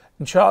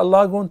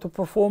 inshallah, going to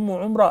perform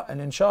umrah,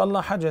 and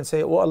inshallah hajj, and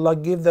say, oh Allah,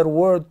 give their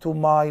word to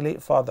my late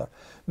father.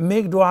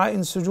 Make dua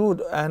in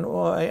sujood, and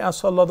I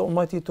ask Allah the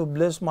Almighty to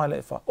bless my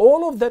late father.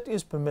 All of that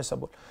is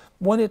permissible.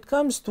 When it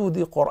comes to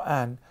the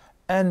Quran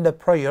and the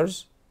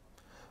prayers,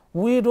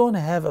 we don't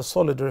have a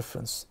solid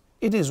reference.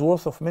 It is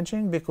worth of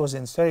mentioning because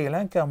in Sri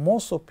Lanka,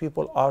 most of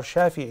people are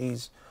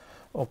Shafi'is.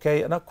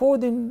 Okay, and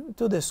according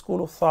to the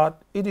school of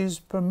thought, it is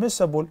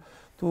permissible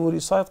to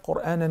recite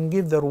Quran and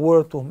give their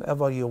word to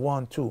whomever you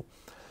want to.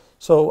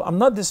 So I'm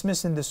not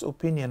dismissing this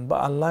opinion,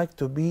 but I like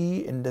to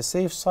be in the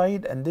safe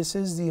side, and this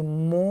is the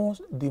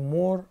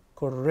more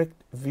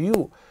correct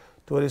view.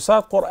 To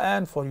recite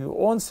Quran for your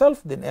own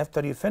self, then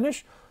after you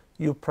finish,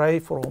 you pray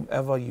for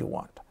whomever you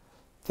want.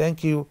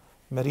 Thank you,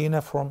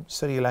 Marina from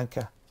Sri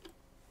Lanka.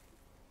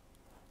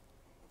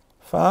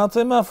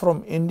 Fatima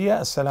from India.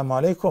 Assalamu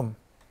alaikum.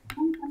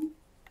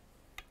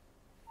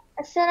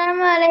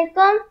 Assalamu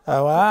alaikum.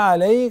 Wa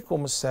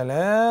alaikum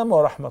assalam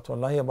wa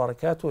rahmatullahi wa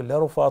barakatuh.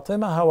 Hello,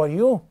 Fatima, how are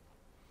you?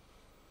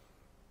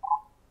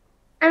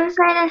 I'm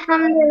fine,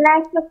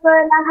 alhamdulillah.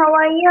 How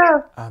are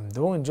you? I'm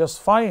doing just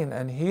fine,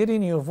 and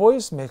hearing your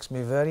voice makes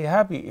me very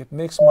happy. It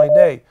makes my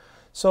day.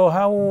 So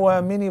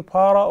how many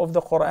para of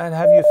the Quran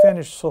have you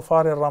finished so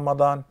far in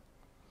Ramadan?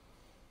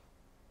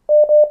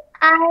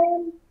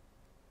 I'm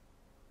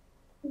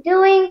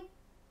doing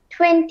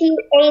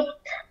 28.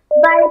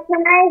 By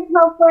tonight,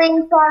 hopefully,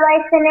 inshallah,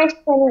 I finish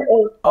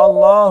 28.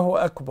 Allahu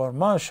Akbar.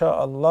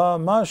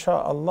 MashaAllah,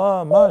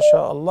 MashaAllah,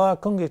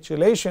 MashaAllah.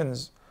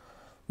 Congratulations.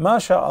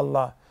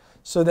 MashaAllah.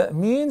 So that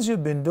means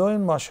you've been doing,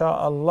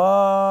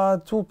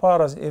 MashaAllah, 2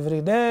 paras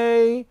every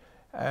day.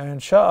 And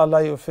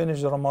inshallah, you'll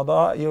finish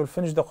Ramadan, you'll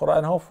finish the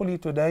Quran hopefully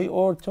today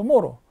or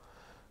tomorrow.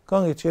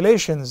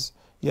 Congratulations,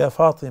 Ya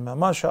Fatima.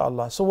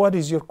 MashaAllah. So what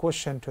is your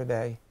question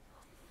today?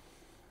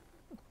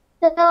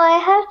 So I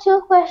have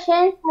 2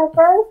 questions. The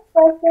first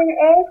question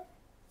is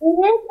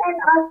it an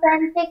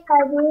authentic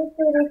hadith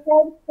to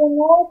recite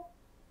Qunut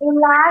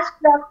last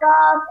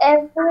rakah of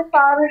every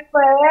Fard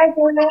prayer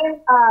during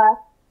a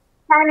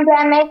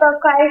pandemic or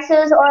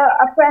crisis or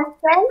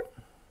oppression?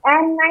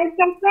 And my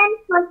second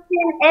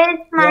question is,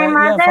 my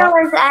mother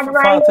was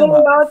advising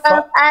both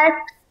of us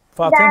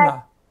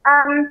Fatima.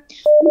 that,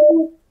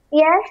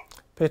 yes?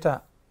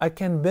 Peter, I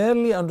can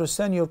barely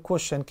understand your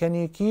question. Can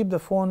you keep the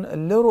phone a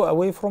little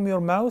away from your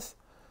mouth?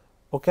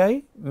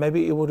 Okay?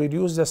 Maybe it will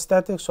reduce the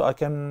static so I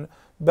can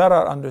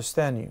better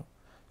understand you.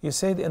 You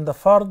said in the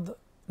Fard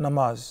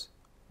namaz.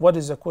 What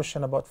is the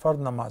question about Fard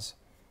namaz?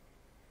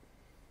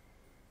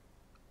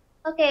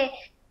 Okay.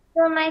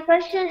 So my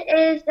question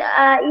is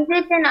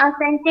it an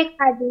authentic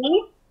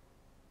hadith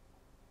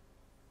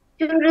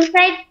to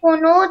recite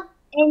qunut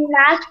in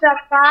last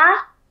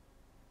rakah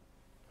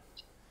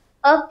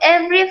of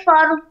every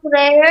Fard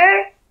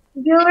prayer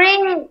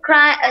during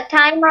a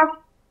time of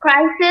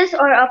crisis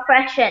or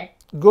oppression?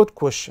 Good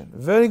question.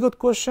 Very good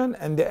question.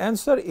 And the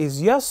answer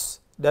is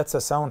yes, that's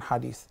a sound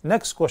hadith.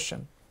 Next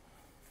question.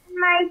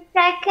 My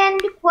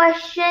second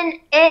question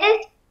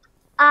is,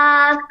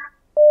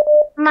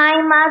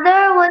 my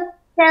mother was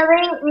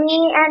telling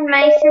me and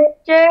my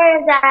sister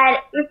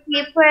that if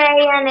we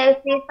pray and if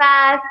we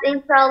fast,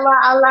 inshallah,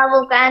 Allah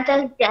will grant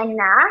us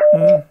Jannah.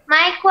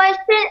 My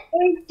question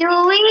is,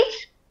 do we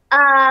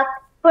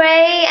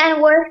pray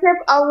and worship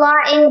Allah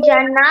in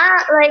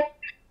Jannah? Like,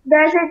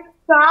 does it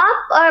stop?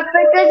 Or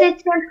because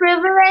it's a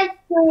privilege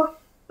to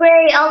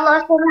pray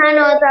Allah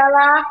subhanahu wa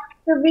ta'ala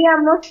to be a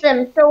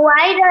Muslim. So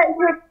why does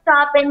it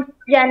stop in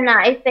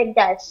Jannah if it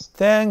does?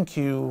 Thank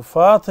you,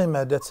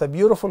 Fatima. That's a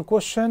beautiful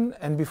question.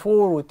 And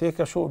before we take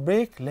a short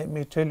break, let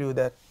me tell you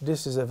that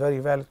this is a very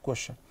valid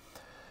question.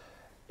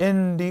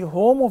 In the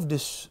home of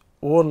this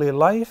worldly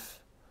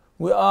life,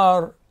 we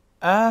are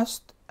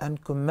asked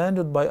and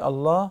commanded by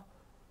Allah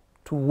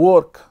to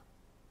work.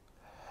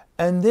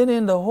 And then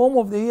in the home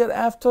of the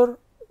hereafter,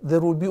 there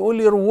will be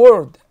only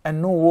reward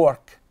and no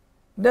work.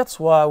 That's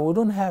why we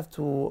don't have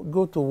to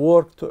go to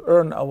work to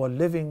earn our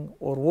living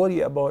or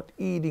worry about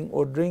eating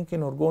or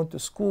drinking or going to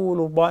school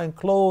or buying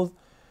clothes.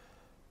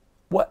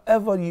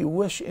 Whatever you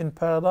wish in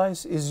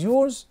paradise is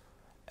yours,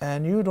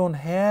 and you don't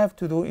have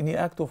to do any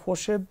act of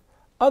worship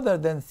other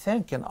than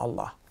thanking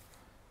Allah.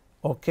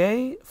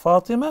 Okay,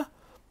 Fatima?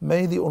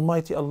 May the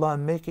Almighty Allah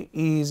make it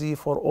easy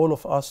for all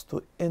of us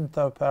to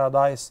enter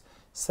paradise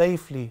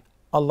safely.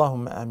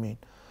 Allahumma ameen.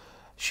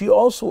 She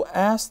also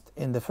asked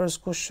in the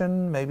first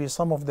question, maybe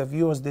some of the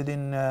viewers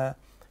didn't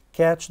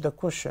catch the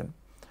question,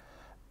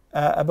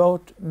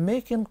 about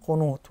making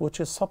qunut, which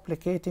is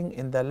supplicating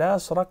in the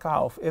last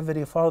rak'ah of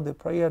every fard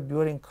prayer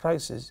during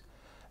crisis.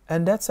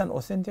 And that's an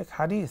authentic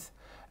hadith.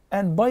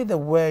 And by the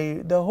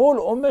way, the whole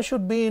ummah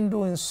should be in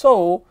doing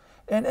so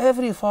in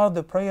every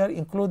fard prayer,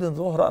 including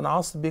Dhuhr and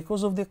Asr,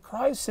 because of the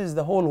crisis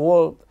the whole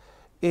world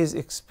is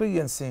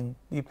experiencing,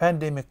 the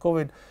pandemic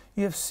COVID.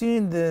 You have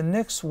seen the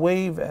next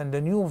wave and the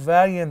new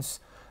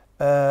variants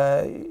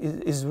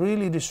is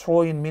really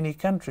destroying many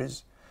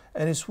countries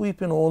and is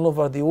sweeping all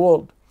over the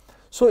world.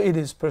 So it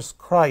is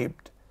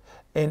prescribed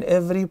in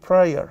every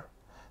prayer,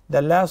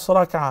 the last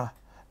rak'ah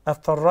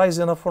after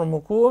rising up from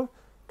ruku',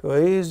 to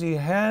raise your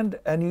hand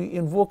and you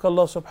invoke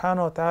Allah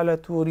subhanahu wa ta'ala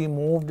to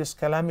remove this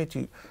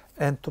calamity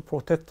and to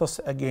protect us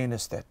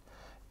against it.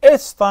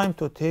 It's time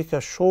to take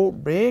a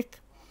short break.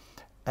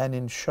 And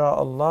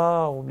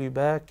inshallah, we'll be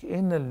back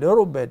in a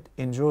little bit.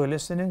 Enjoy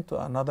listening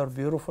to another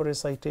beautiful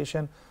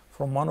recitation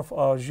from one of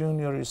our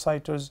junior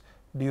reciters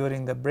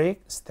during the break.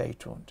 Stay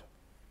tuned.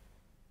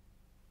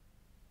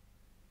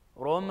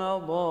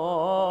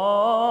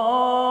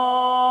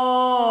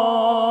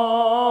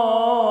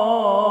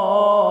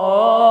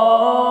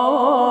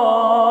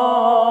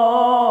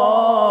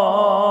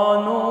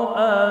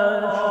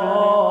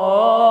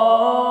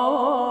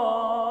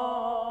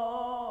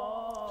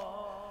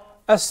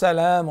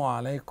 Assalamu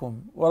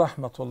alaikum wa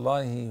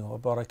rahmatullahi wa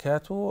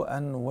barakatuh,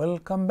 and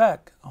welcome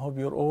back. I hope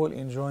you're all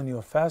enjoying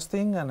your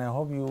fasting, and I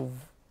hope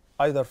you've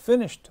either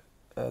finished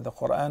the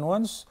Quran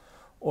once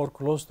or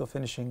close to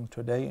finishing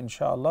today,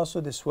 inshallah.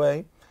 So this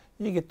way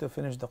you get to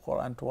finish the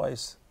Quran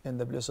twice in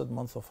the blessed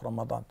month of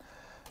Ramadan.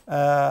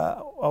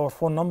 Our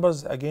phone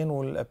numbers again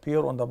will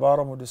appear on the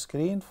bottom of the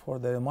screen for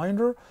the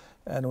reminder.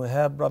 And we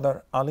have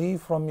Brother Ali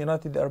from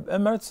United Arab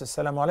Emirates.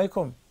 Assalamu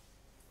alaikum.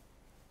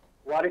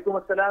 Wa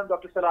alaikum assalam,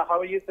 Dr. Salah. How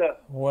are you, sir?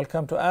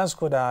 Welcome to Ask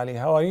Huda, Ali.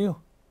 How are you?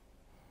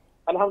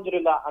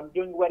 Alhamdulillah, I'm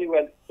doing very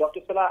well.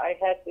 Dr. Salah, I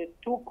had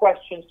two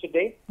questions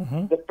today.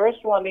 The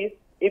first one is,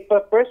 if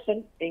a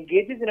person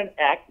engages in an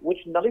act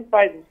which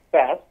nullifies his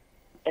fast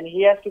and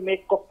he has to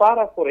make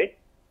kafara for it,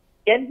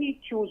 can he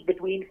choose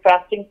between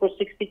fasting for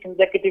 60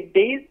 consecutive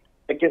days,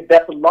 because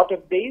that's a lot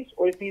of days,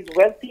 or if he's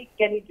wealthy,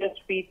 can he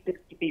just feed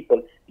 60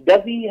 people?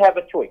 Does he have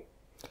a choice?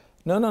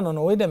 No,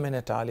 wait a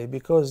minute, Ali,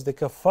 because the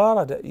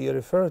kafara that you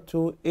refer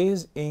to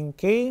is in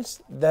case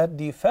that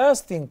the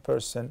fasting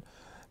person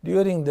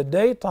during the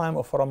daytime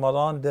of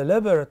Ramadan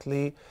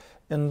deliberately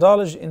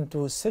indulged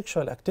into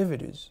sexual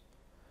activities.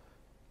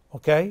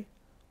 Okay?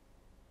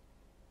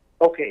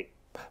 Okay.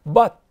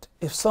 But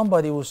if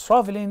somebody was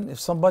traveling, if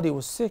somebody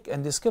was sick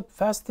and they skipped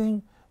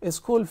fasting, It's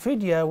called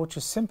fidya, which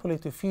is simply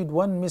to feed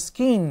one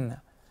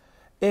miskin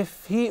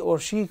if he or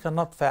she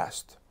cannot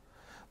fast.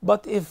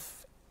 But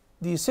if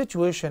the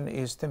situation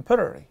is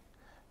temporary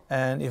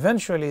and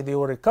eventually they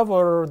will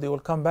recover, they will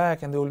come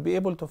back and they will be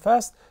able to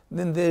fast,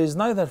 then there is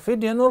neither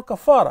fidya nor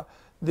kafara.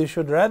 They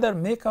should rather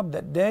make up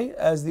that day,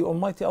 as the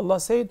Almighty Allah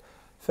said,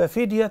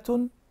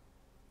 فَفِدْيَةٌ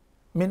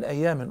مِنْ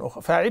أَيَّامٍ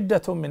أُخَرٍ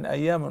فَعِدَّةٌ مِنْ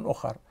أَيَّامٍ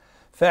أُخَرٍ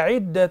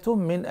فَعِدَّةٌ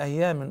مِنْ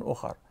أَيَّامٍ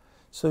أُخَرٍ.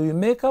 So you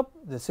make up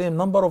the same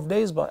number of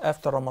days but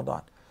after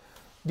Ramadan.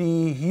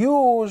 The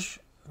huge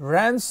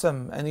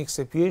ransom and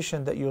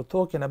expiation that you're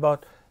talking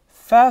about,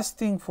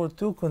 fasting for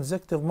 2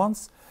 consecutive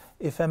months,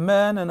 if a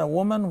man and a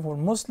woman were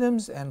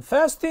Muslims and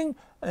fasting,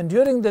 and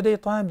during the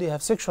daytime they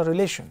have sexual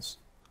relations,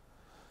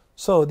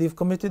 so they've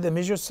committed a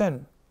major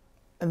sin,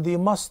 and they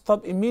must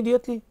stop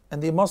immediately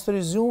and they must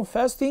resume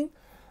fasting.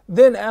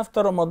 Then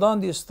after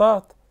Ramadan they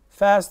start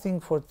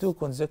fasting for 2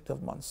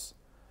 consecutive months.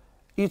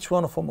 Each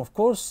one of them, of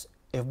course,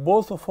 if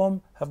both of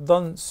them have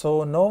done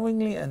so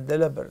knowingly and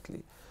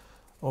deliberately.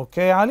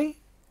 Okay,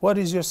 Ali, what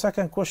is your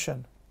second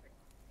question?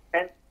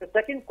 And the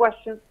second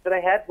question that I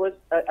had was,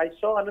 I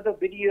saw another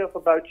video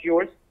about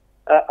yours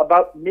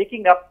about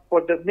making up for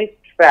the missed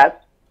fast.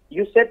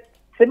 You said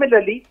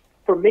similarly,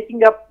 for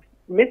making up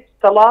missed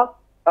salah,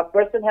 a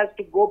person has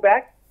to go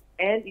back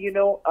and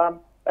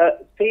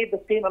say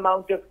the same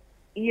amount of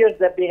years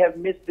that they have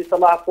missed the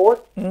salah for,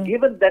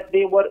 given that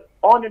they were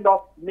on and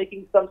off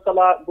making some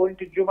salah, going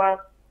to Jummah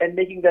and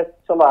making that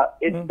salah.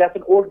 That's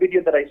an old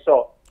video that I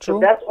saw. True. So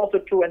that's also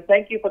true. And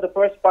thank you for the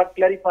first part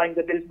clarifying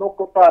that there is no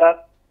kafara,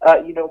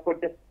 for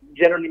just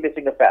generally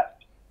missing a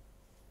fast.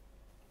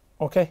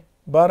 Okay,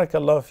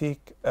 Barakallah feek,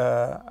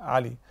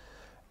 Ali.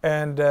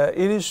 And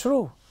it is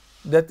true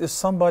that if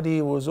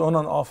somebody was on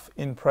and off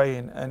in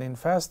praying and in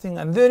fasting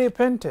and they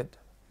repented,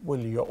 will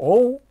you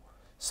owe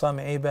some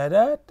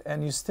ibadat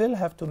and you still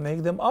have to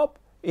make them up?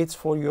 It's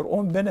for your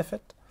own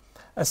benefit.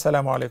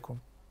 Assalamu alaikum.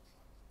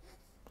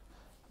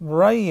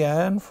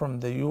 Ryan from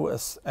the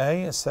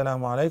USA.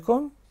 Assalamu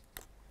alaikum.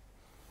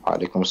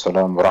 Alaikum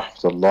salam wa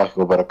rahmatullahi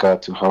wa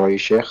barakatuh. How are you,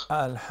 Sheikh?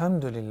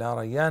 Alhamdulillah,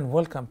 Ryan.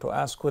 Welcome to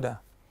Ask Huda.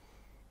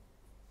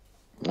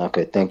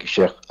 Okay, thank you,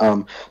 Sheikh.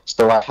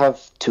 So I have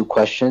 2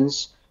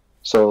 questions.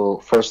 So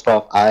first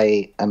off,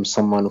 I am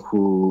someone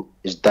who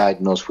is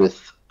diagnosed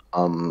with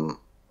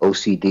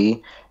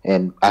OCD,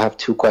 and I have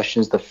 2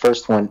 questions. The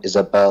first one is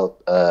about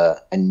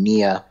a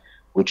niyyah,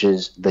 which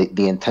is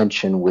the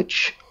intention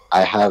which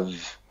I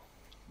have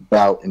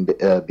about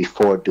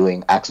before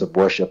doing acts of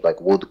worship like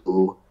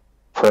wudu,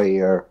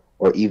 prayer,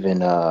 or even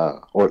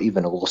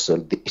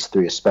ghusl, these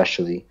 3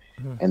 especially.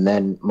 And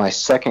then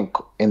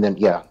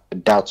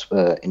doubts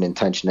in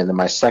intention. And then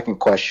my second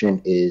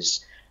question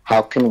is,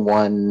 how can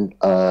one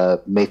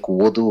make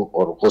wudu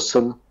or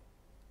ghusl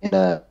in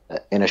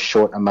a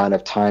short amount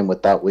of time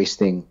without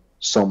wasting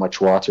so much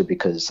water?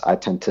 Because I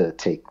tend to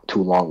take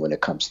too long when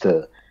it comes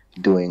to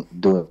doing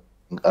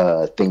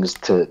things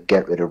to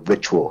get rid of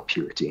ritual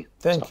purity.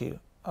 Thank you,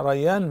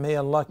 Ryan. May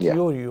Allah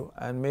cure you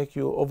and make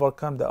you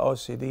overcome the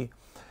OCD.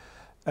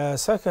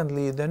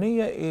 Secondly, the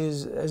niyyah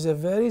is a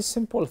very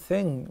simple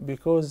thing,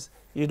 because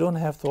you don't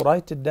have to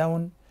write it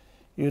down,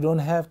 you don't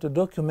have to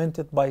document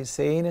it by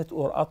saying it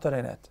or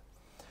uttering it.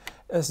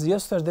 As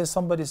yesterday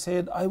somebody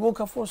said, I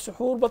woke up for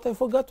suhoor but I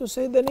forgot to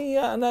say the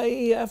niyyah, and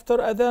after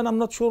adhan I'm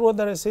not sure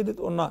whether I said it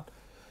or not.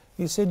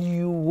 He said,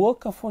 you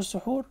woke up for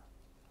suhoor?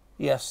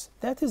 Yes,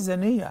 that is the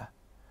niyyah.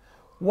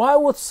 Why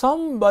would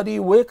somebody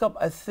wake up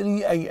at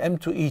 3 a.m.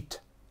 to eat?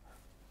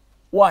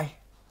 Why?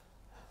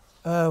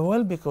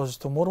 Well, because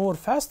tomorrow we're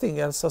fasting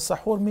and it's a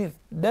sahur meal.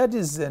 That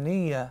is the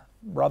niyyah,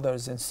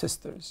 brothers and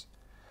sisters.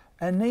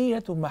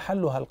 النية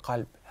محلها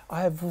القلب.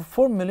 I have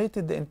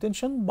formulated the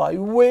intention by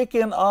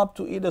waking up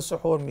to eat a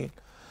suhoor meal.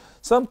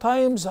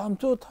 Sometimes I'm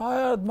too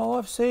tired. My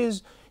wife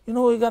says,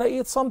 you gotta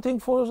eat something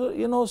for,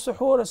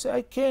 suhoor. I say,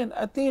 I can't.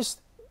 At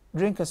least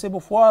drink a sip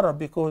of water,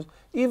 because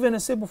even a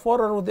sip of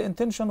water with the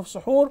intention of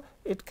suhoor,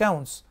 it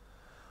counts.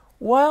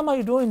 Why am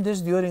I doing this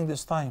during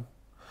this time?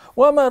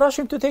 Why am I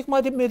rushing to take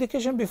my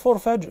medication before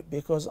Fajr?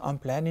 Because I'm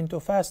planning to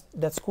fast.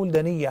 That's called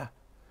the niyyah.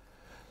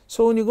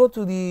 So when you go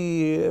to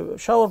the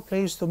shower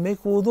place to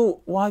make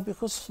wudu, why?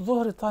 Because it's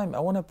dhuhr time, I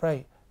want to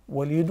pray.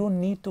 Well, you don't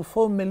need to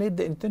formulate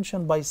the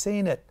intention by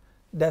saying it.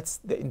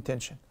 That's the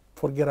intention.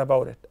 Forget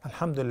about it.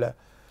 Alhamdulillah.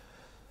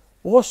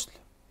 Ghusl.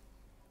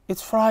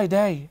 It's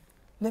Friday.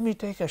 Let me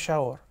take a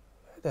shower.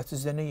 That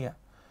is the niyyah.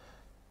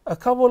 A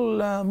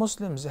couple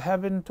Muslims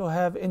happen to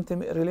have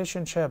intimate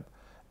relationship,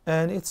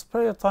 and it's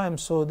prayer time,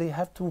 so they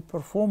have to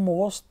perform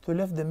ghusl to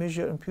lift the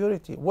major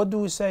impurity. What do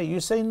we say? You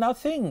say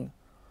nothing.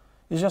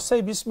 You just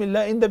say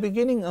Bismillah in the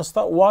beginning and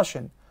start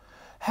washing.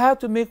 How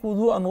to make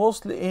wudu and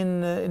ghusl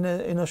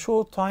in a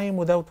short time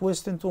without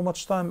wasting too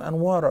much time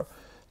and water.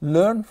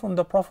 Learn from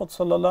the Prophet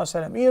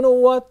ﷺ. You know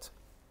what?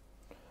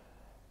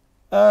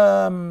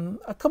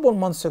 A couple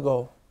months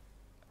ago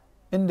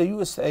in the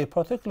USA,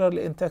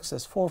 particularly in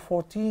Texas, for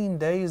 14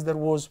 days there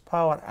was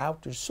power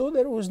outage. So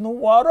there was no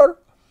water,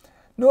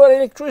 no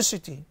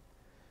electricity.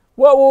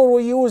 What were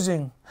we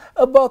using?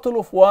 A bottle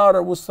of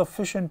water was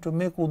sufficient to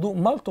make wudu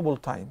multiple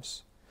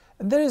times.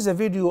 And there is a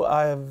video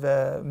I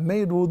have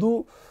made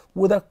wudu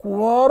with a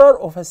quarter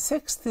of a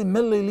 60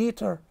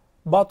 milliliter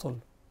bottle.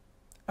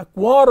 A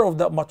quarter of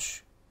that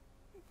much.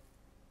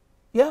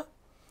 Yeah.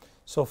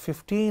 So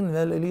 15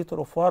 milliliter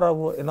of water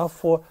were enough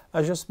for,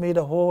 I just made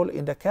a hole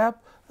in the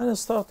cap and I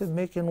started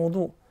making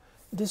wudu.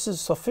 This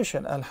is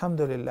sufficient,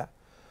 alhamdulillah.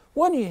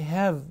 When you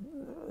have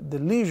the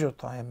leisure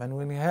time and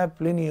when you have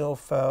plenty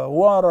of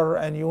water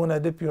and you want to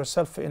dip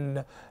yourself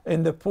in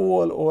the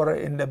pool or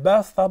in the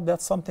bathtub,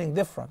 that's something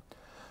different.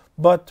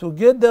 But to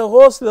get the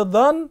ghusl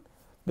done,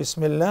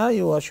 Bismillah,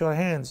 you wash your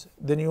hands,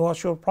 then you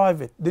wash your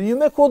private, then you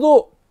make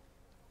wudu,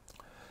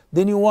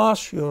 then you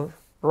wash your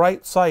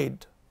right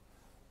side.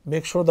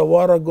 Make sure the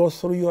water goes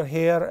through your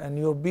hair and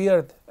your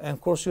beard and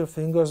of course your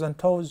fingers and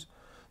toes.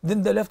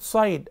 Then the left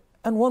side,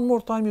 and one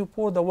more time you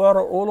pour the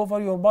water all over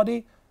your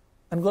body,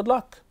 and good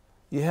luck.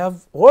 You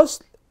have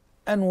ghusl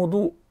and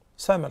wudu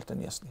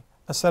simultaneously.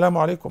 Assalamu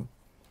alaikum.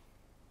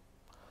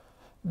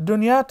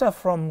 Dunyata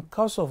from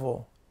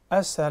Kosovo.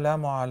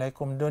 Assalamu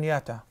alaikum,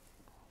 Dunyata.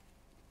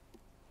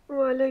 Wa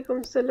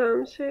alaikum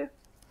salam, Sheikh.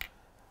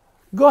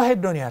 Go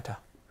ahead, Dunyata.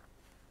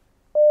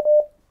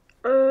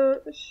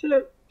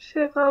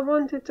 Sheikh, I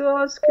wanted to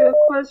ask you a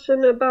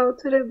question about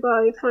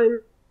riba, if I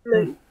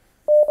may.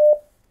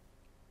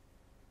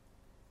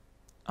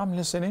 I'm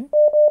listening.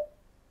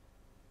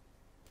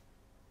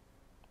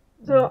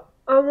 So,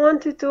 I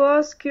wanted to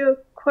ask you a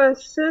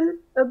question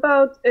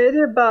about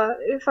riba,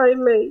 if I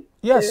may.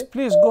 Yes,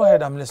 please go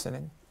ahead, I'm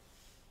listening.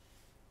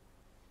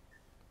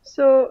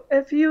 So,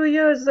 a few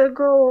years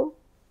ago,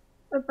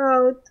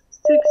 about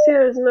 6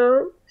 years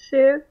now,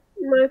 Sheikh,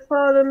 my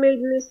father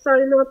made me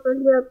sign up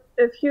and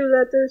get a few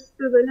letters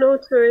to the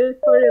notary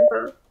for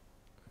riba.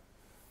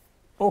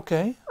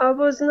 Okay. I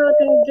was not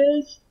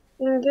engaged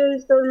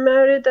or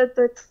married at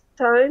the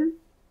time.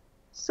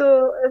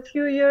 So a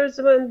few years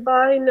went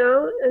by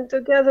now, and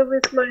together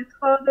with my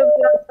father,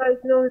 we are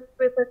diagnosed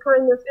with a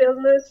kind of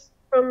illness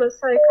from a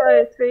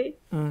psychiatry.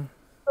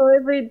 So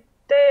every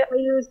day I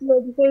use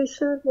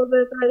medication so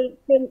that I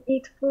can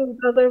eat food,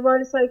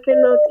 otherwise I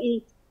cannot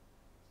eat.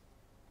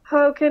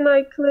 How can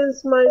I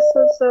cleanse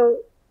myself? So,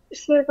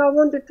 Sheikh, I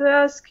wanted to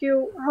ask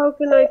you, how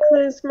can I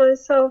cleanse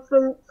myself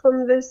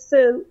from this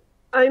sin?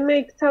 I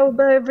make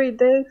tawbah every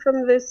day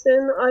from this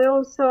sin. I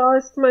also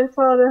asked my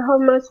father how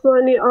much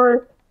money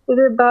are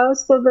riba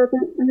so that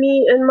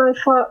me and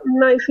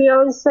my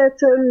fiance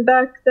turn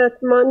back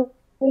that money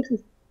to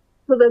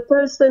the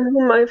person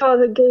whom my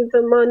father gave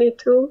the money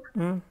to.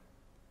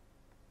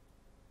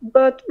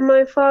 But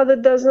my father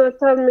does not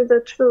tell me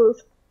the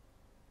truth.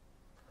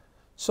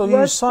 So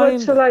you signed,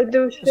 what shall I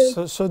do, Sheikh?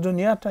 So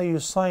Dunyata, you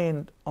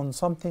signed on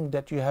something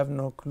that you have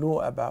no clue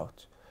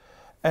about.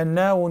 And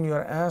now when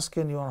you're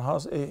asking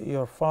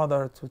your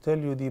father to tell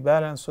you the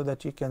balance so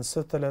that you can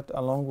settle it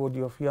along with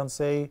your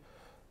fiancé,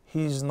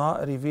 he's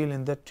not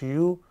revealing that to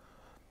you,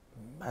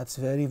 that's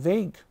very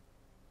vague.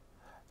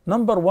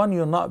 Number one,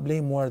 you're not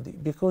blameworthy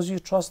because you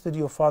trusted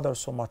your father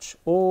so much.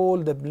 All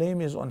the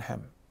blame is on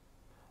him.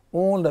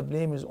 All the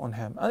blame is on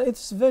him. And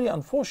it's very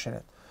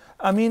unfortunate.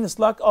 I mean, it's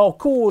like, oh,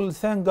 cool,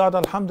 thank God,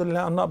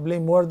 alhamdulillah, I'm not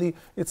blameworthy,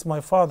 it's my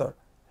father.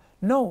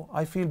 No,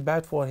 I feel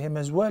bad for him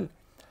as well.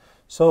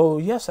 So,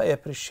 yes, I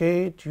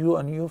appreciate you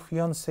and your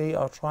fiancé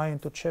are trying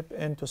to chip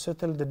in to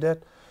settle the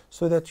debt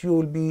so that you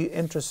will be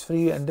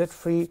interest-free and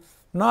debt-free.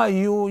 Not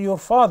you, your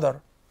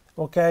father.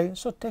 Okay?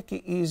 So, take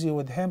it easy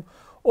with him.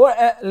 Or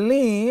at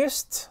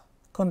least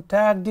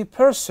contact the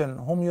person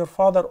whom your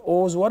father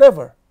owes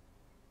whatever.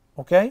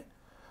 Okay?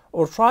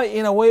 Or try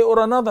in a way or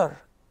another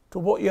to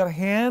put your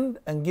hand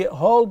and get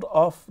hold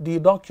of the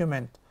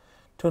document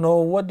to know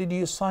what did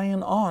you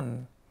sign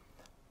on.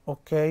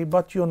 Okay?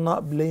 But you're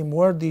not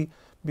blameworthy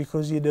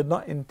because you did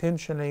not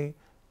intentionally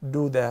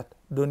do that.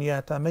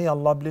 Dunyata, may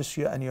Allah bless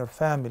you and your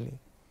family.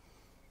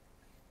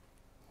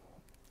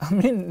 I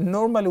mean,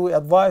 normally we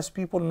advise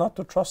people not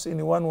to trust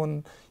anyone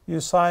when you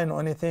sign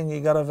on anything.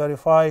 You gotta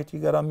verify it, you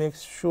gotta make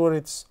sure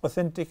it's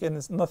authentic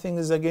and nothing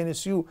is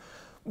against you.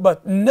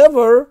 But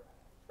never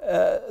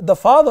the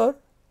father,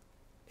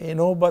 you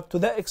know, but to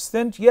that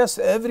extent, yes,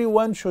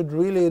 everyone should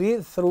really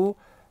read through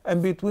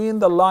and between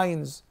the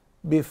lines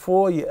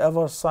before you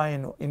ever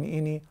sign in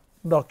any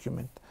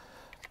document.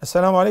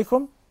 Assalamu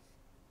alaikum.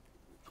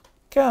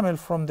 Kamil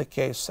from the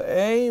case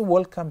A,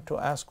 welcome to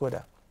Ask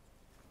Huda.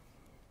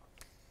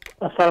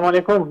 Assalamu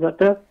alaikum,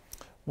 Doctor.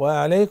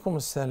 Wa alaikum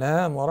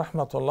assalam wa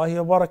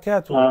rahmatullahi wa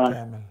barakatuh,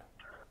 Kamil.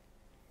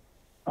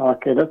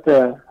 Okay,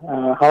 Doctor,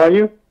 how are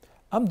you?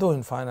 I'm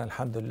doing fine,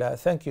 alhamdulillah.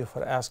 Thank you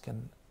for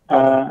asking.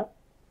 Doctor,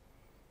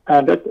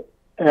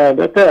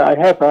 I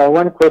have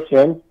one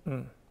question.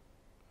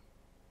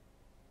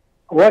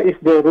 What is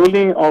the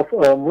ruling of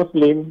a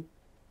Muslim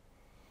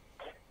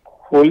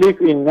who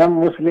live in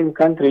non-Muslim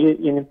country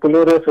in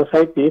plural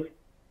societies,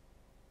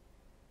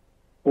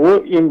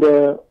 work in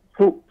the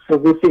food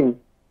servicing,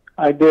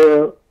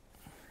 either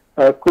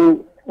a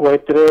cook,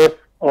 waitress,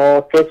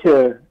 or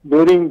cashier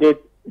during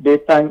the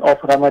time of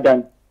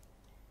Ramadan?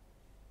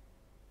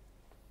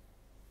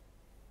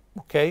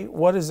 Okay,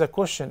 what is the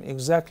question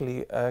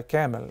exactly,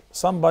 Kamel?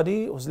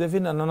 Somebody who's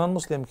living in a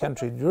non-Muslim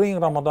country during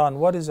Ramadan,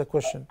 what is the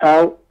question?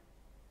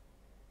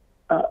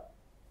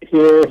 He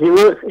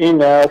was in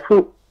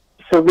food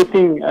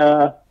servicing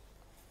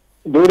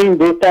during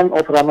daytime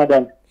of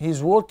Ramadan.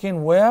 He's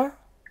working where?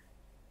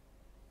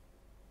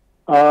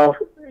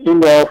 In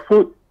the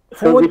food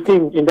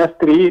servicing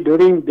industry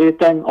during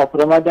daytime of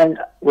Ramadan,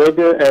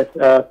 whether as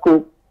a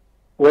cook,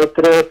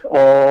 waitress,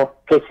 or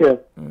cashier.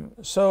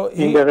 So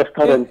in the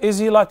restaurant. Is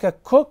he like a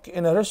cook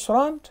in a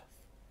restaurant?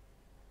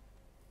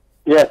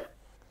 Yes,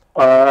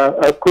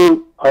 a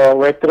cook, a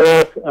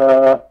waitress,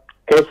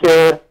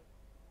 cashier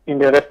in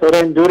the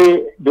restaurant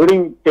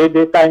during the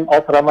daytime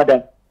of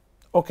Ramadan.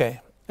 Okay,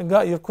 I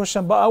got your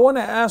question, but I want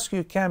to ask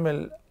you,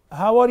 Kamel,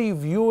 how are you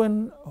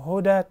viewing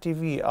Huda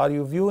TV? Are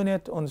you viewing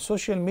it on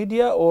social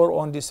media or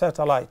on the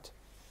satellite,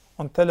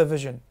 on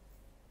television?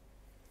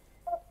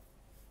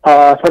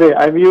 Sorry,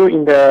 I view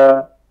in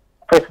the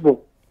Facebook.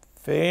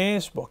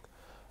 Facebook.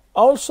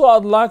 Also,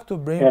 I'd like to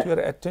bring to your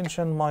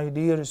attention, my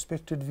dear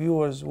respected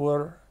viewers,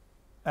 we're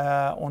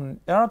on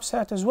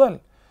Arabsat as well.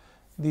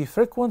 The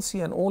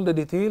frequency and all the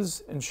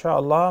details,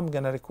 inshallah, I'm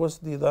going to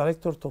request the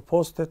director to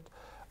post it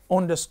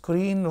on the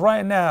screen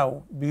right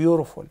now.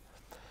 Beautiful.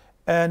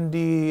 And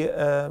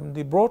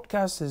the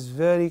broadcast is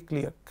very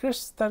clear,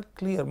 crystal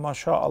clear,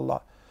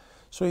 mashallah.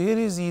 So here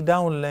is the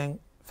downlink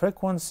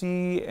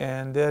frequency,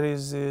 and there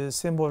is a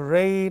symbol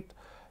rate,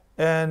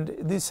 and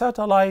the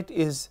satellite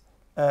is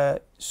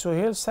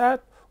Suhailsat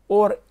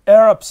or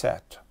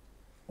Arabsat.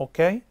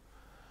 Okay,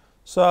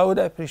 so I would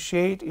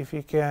appreciate if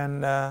you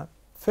can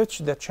fetch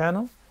the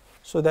channel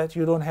so that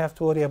you don't have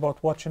to worry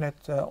about watching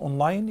it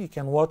online. You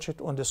can watch it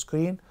on the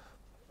screen.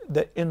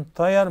 The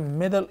entire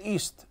Middle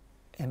East,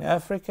 in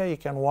Africa, you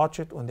can watch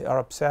it on the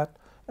Arabsat,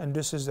 and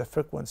this is the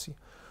frequency.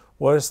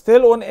 We're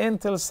still on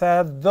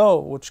Intelsat though,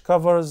 which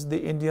covers the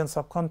Indian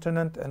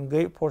subcontinent and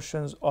great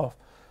portions of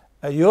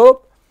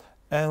Europe,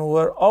 and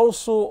we're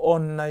also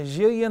on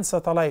Nigerian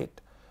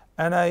satellite.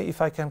 And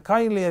if I can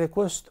kindly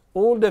request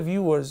all the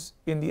viewers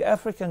in the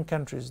African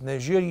countries,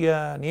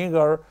 Nigeria,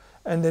 Niger,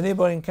 and the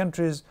neighboring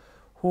countries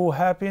who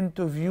happen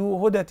to view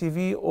Huda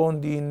TV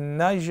on the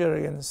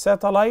Nigerian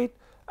satellite,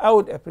 I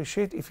would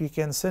appreciate if you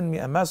can send me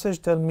a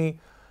message, tell me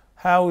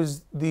how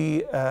is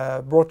the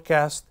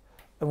broadcast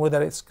and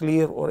whether it's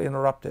clear or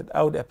interrupted.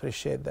 I would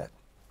appreciate that.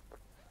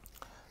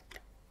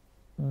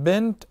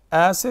 Bint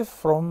Asif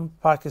from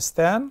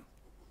Pakistan.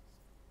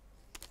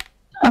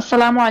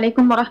 Assalamu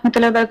alaikum wa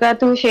rahmatullahi wa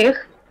barakatuh, Sheikh.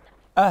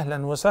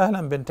 Ahlan wa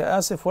sahlan, Bint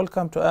Asif.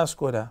 Welcome to Ask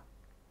Huda.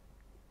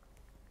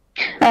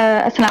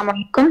 Assalamu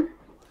alaikum.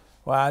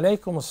 Wa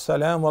alaikum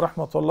assalam wa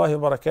rahmatullahi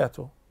wa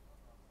barakatuh.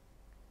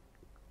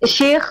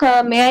 Sheikh,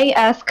 may I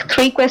ask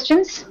 3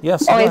 questions?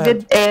 Yes, or go is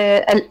ahead.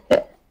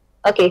 it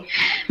okay?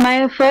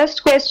 My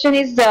first question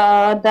is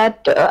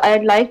that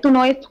I'd like to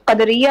know if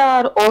Qadariya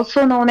are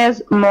also known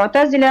as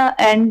Mu'tazila,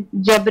 and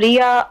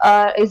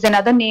Jabriya is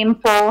another name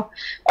for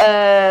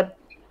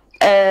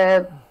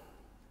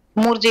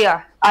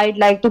Murji'a. I'd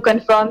like to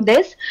confirm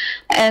this.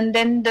 And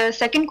then the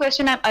second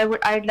question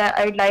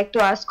I'd like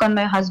to ask on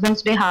my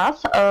husband's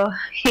behalf.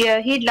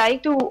 He'd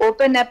like to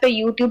open up a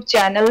YouTube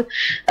channel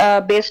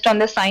based on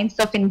the science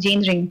of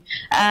engineering,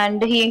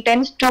 and he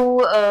intends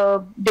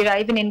to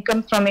derive an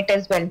income from it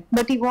as well.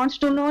 But he wants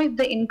to know if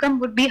the income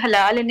would be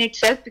halal in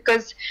itself,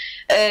 because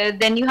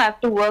then you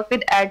have to work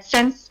with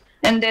AdSense,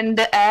 and then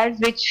the ads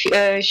which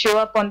show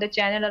up on the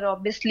channel are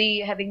obviously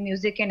having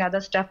music and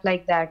other stuff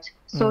like that.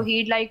 So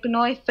he'd like to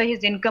know if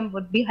his income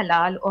would be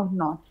halal or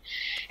not.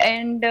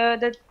 And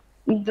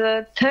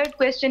the third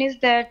question is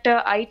that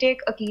I take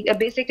a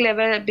basic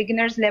level,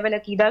 beginners level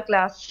Aqidah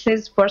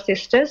classes for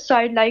sisters. So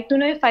I'd like to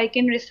know if I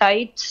can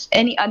recite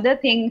any other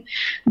thing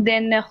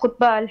than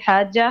Khutbah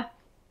al-Hajjah,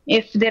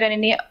 if there are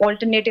any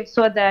alternatives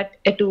for that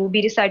to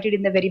be recited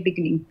in the very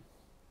beginning.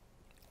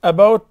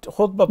 About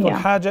Khutbah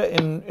al-Hajjah,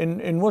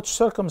 in which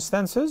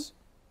circumstances?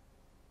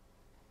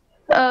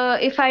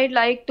 If I'd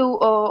like to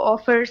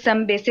offer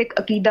some basic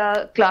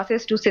Aqidah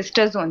classes to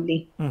sisters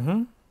only.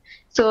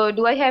 So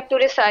do I have to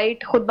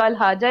recite Khutbah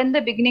al-Hajjah in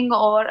the beginning,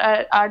 or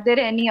are there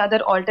any other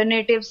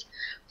alternatives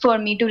for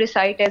me to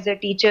recite as a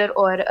teacher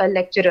or a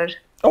lecturer?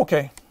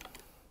 Okay.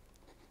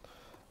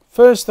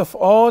 First of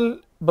all,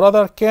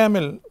 Brother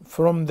Kamil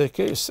from the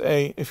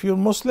KSA, if you're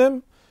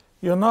Muslim,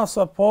 you're not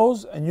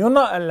supposed and you're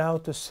not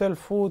allowed to sell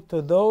food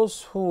to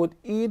those who would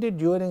eat it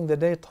during the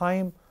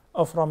daytime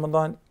of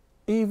Ramadan,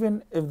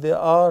 even if they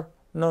are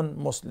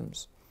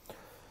non-Muslims.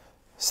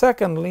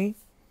 Secondly,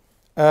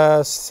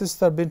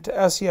 Sister Bint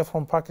Asiya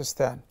from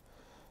Pakistan.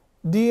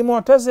 The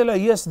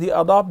Mu'tazila, yes, they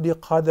adopt the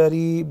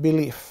Qadari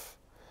belief.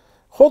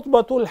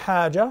 Khutbatul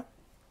Hajjah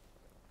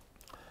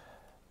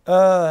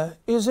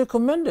is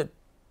recommended,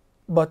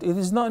 but it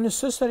is not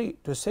necessary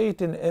to say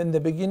it in the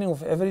beginning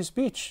of every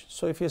speech.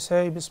 So if you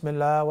say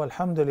Bismillah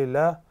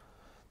walhamdulillah,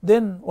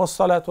 then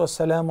wassalatu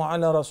wassalamu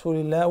ala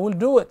Rasulillah, will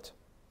do it.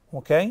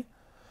 Okay?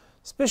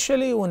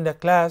 Especially when the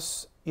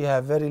class you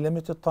have very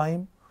limited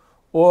time,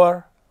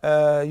 or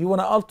you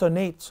want to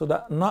alternate so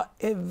that not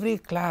every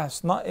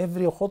class, not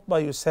every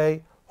khutbah you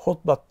say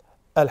khutbah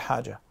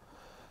al-haja.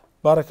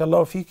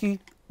 Barakallahu fiki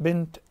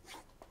bint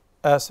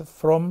Asif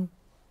from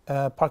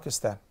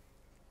Pakistan.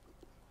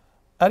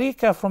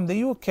 Arika from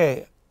the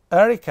UK.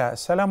 Arika,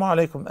 assalamu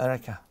alaikum,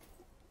 Arika.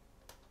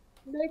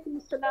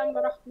 Alaikum assalam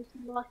wa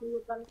rahmatullahi wa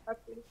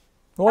barakatuh.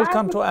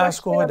 Welcome to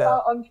Ask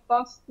Huda. On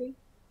fasting.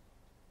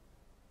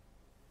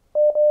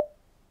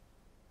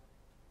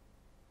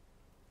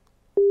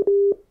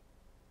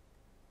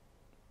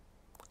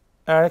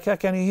 Arika,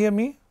 can you hear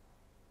me?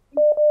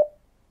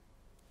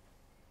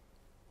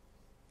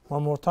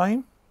 One more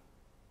time.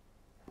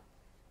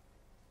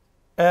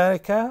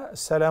 Arika,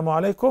 assalamu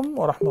alaikum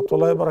wa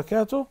rahmatullahi wa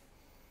barakatuh.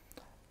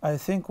 I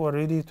think we're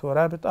ready to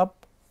wrap it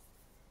up.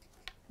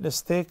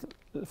 Let's take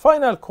the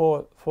final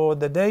call for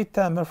the day.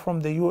 Tamer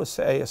from the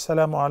USA.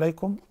 Assalamu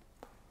alaikum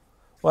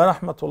wa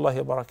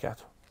rahmatullahi wa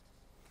barakatuh.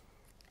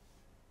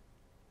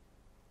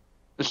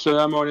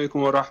 Assalamu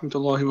alaikum wa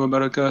rahmatullahi wa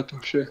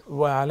barakatuh, Sheikh.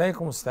 Wa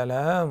alaikum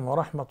assalam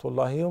wa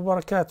rahmatullahi wa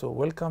barakatuh.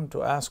 Welcome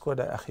to Ask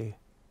Huda, Akhi.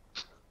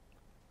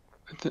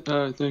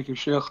 Thank you,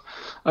 Sheikh.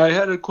 I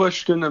had a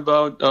question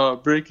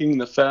about breaking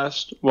the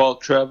fast while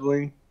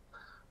traveling.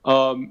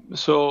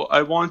 So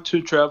I want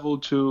to travel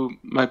to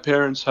my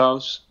parents'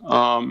 house.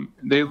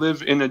 They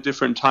live in a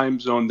different time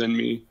zone than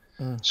me.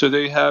 So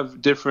they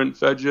have different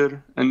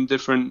Fajr and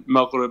different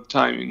Maghrib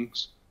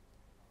timings.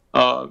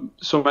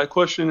 So my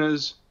question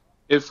is,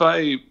 if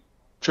I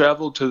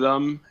travel to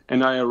them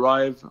and I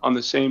arrive on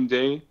the same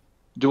day,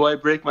 do I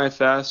break my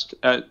fast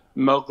at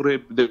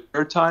Maghrib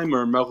their time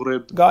or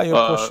Maghrib Got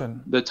your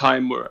question. The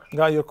time where?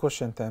 Got your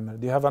question, Tamer.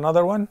 Do you have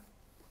another one?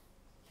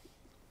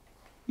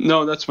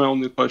 No, that's my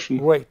only question.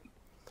 Great.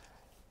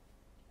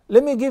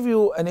 Let me give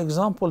you an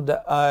example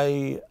that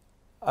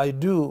I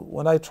do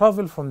when I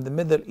travel from the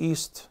Middle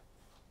East,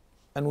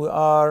 and we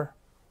are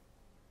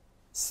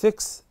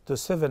 6 to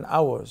 7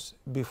 hours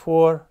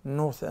before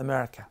North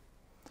America.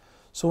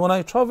 So when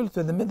I travel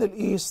to the Middle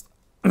East,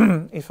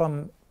 if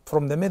I'm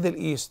from the Middle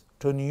East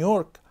to New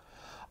York,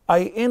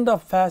 I end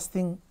up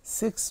fasting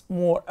 6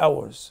 more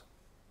hours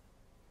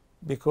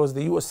because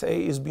the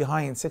USA is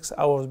behind, 6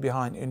 hours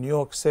behind. In New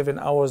York, 7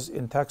 hours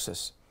in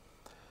Texas.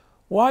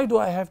 Why do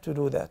I have to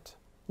do that?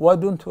 Why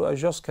don't I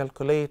just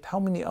calculate how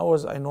many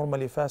hours I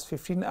normally fast?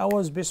 15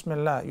 hours,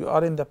 Bismillah. You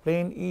are in the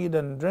plane, eat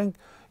and drink,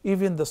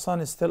 even the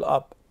sun is still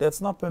up.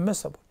 That's not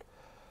permissible.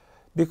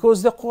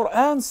 Because the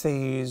Quran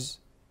says,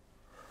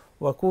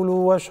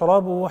 وَكُلُوا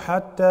وَاشْرَبُوا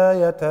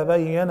حَتَّى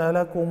يَتَبَيَّنَ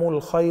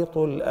لَكُمُ الْخَيْطُ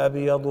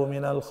الْأَبْيَضُ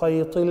مِنَ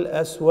الْخَيْطِ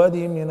الْأَسْوَدِ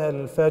مِنَ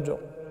الْفَجْرِ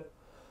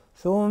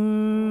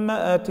ثُمَّ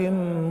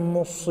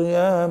أَتِمُّوا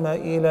الصِّيَامَ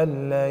إِلَى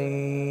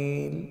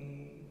اللَّيْلِ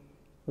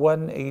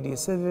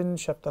 187,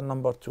 chapter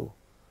number 2.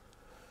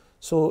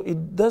 So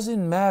it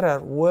doesn't matter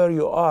where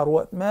you are.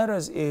 What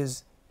matters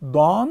is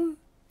dawn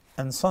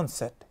and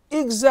sunset.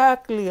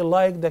 Exactly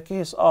like the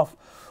case of,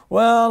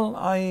 well,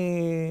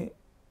 I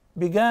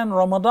began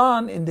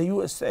Ramadan in the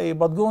USA,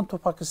 but going to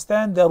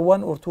Pakistan, they're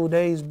 1 or 2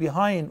 days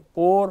behind,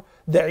 or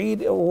the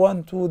Eid 1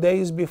 or 2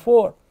 days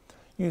before.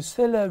 You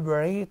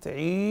celebrate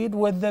Eid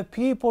with the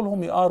people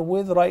whom you are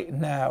with right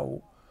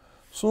now.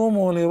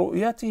 صوموا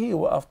لرؤيته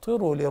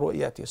وأفطروا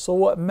لرؤيته. So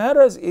what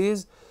matters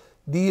is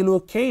the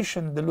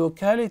location, the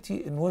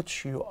locality in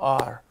which you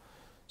are.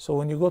 So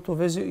when you go to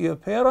visit your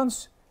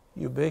parents,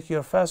 you break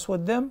your fast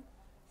with them,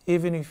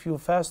 even if you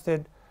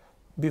fasted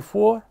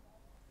before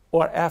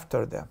or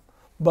after them.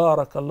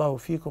 Barakallahu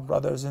feekum,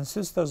 brothers and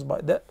sisters.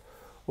 By that,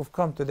 we've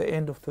come to the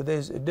end of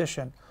today's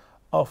edition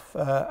of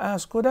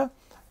Ask Huda.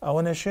 I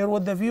want to share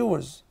with the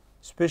viewers,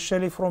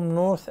 especially from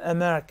North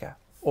America,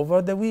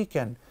 over the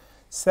weekend,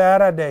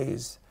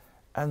 Saturdays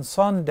and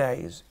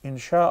Sundays,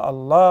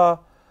 inshallah,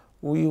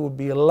 we will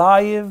be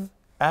live,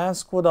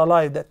 Ask Huda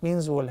live. That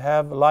means we'll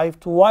have live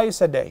twice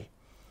a day.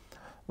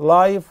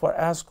 Live for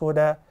Ask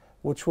Huda,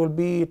 which will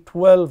be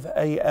 12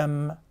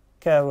 a.m.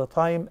 Cairo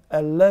time,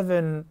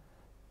 11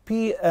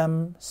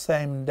 p.m.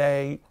 same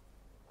day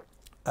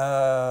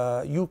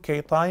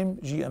UK time,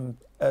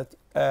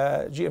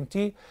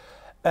 GMT,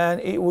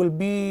 and it will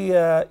be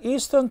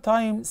Eastern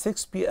time,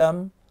 6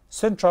 p.m.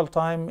 Central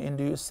time in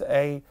the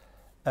USA,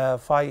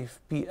 5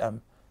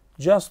 p.m.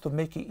 just to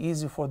make it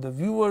easy for the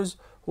viewers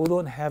who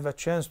don't have a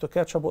chance to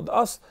catch up with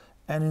us.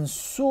 And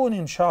soon,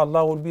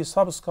 inshallah, we'll be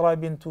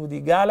subscribing to the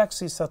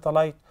Galaxy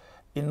satellite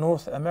in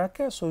North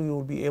America, so you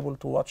will be able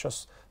to watch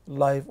us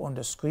live on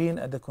the screen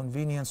at the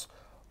convenience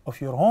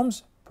of your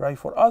homes. Pray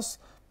for us.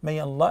 May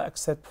Allah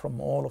accept from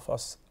all of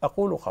us.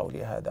 أقول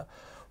قولي هذا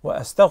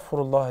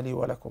وأستغفر الله لي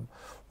ولكم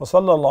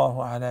وصلى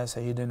الله على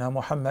سيدنا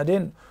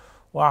محمد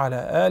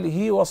وعلى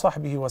آله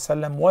وصحبه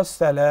وسلم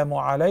والسلام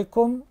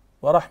عليكم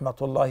ورحمة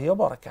الله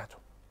وبركاته.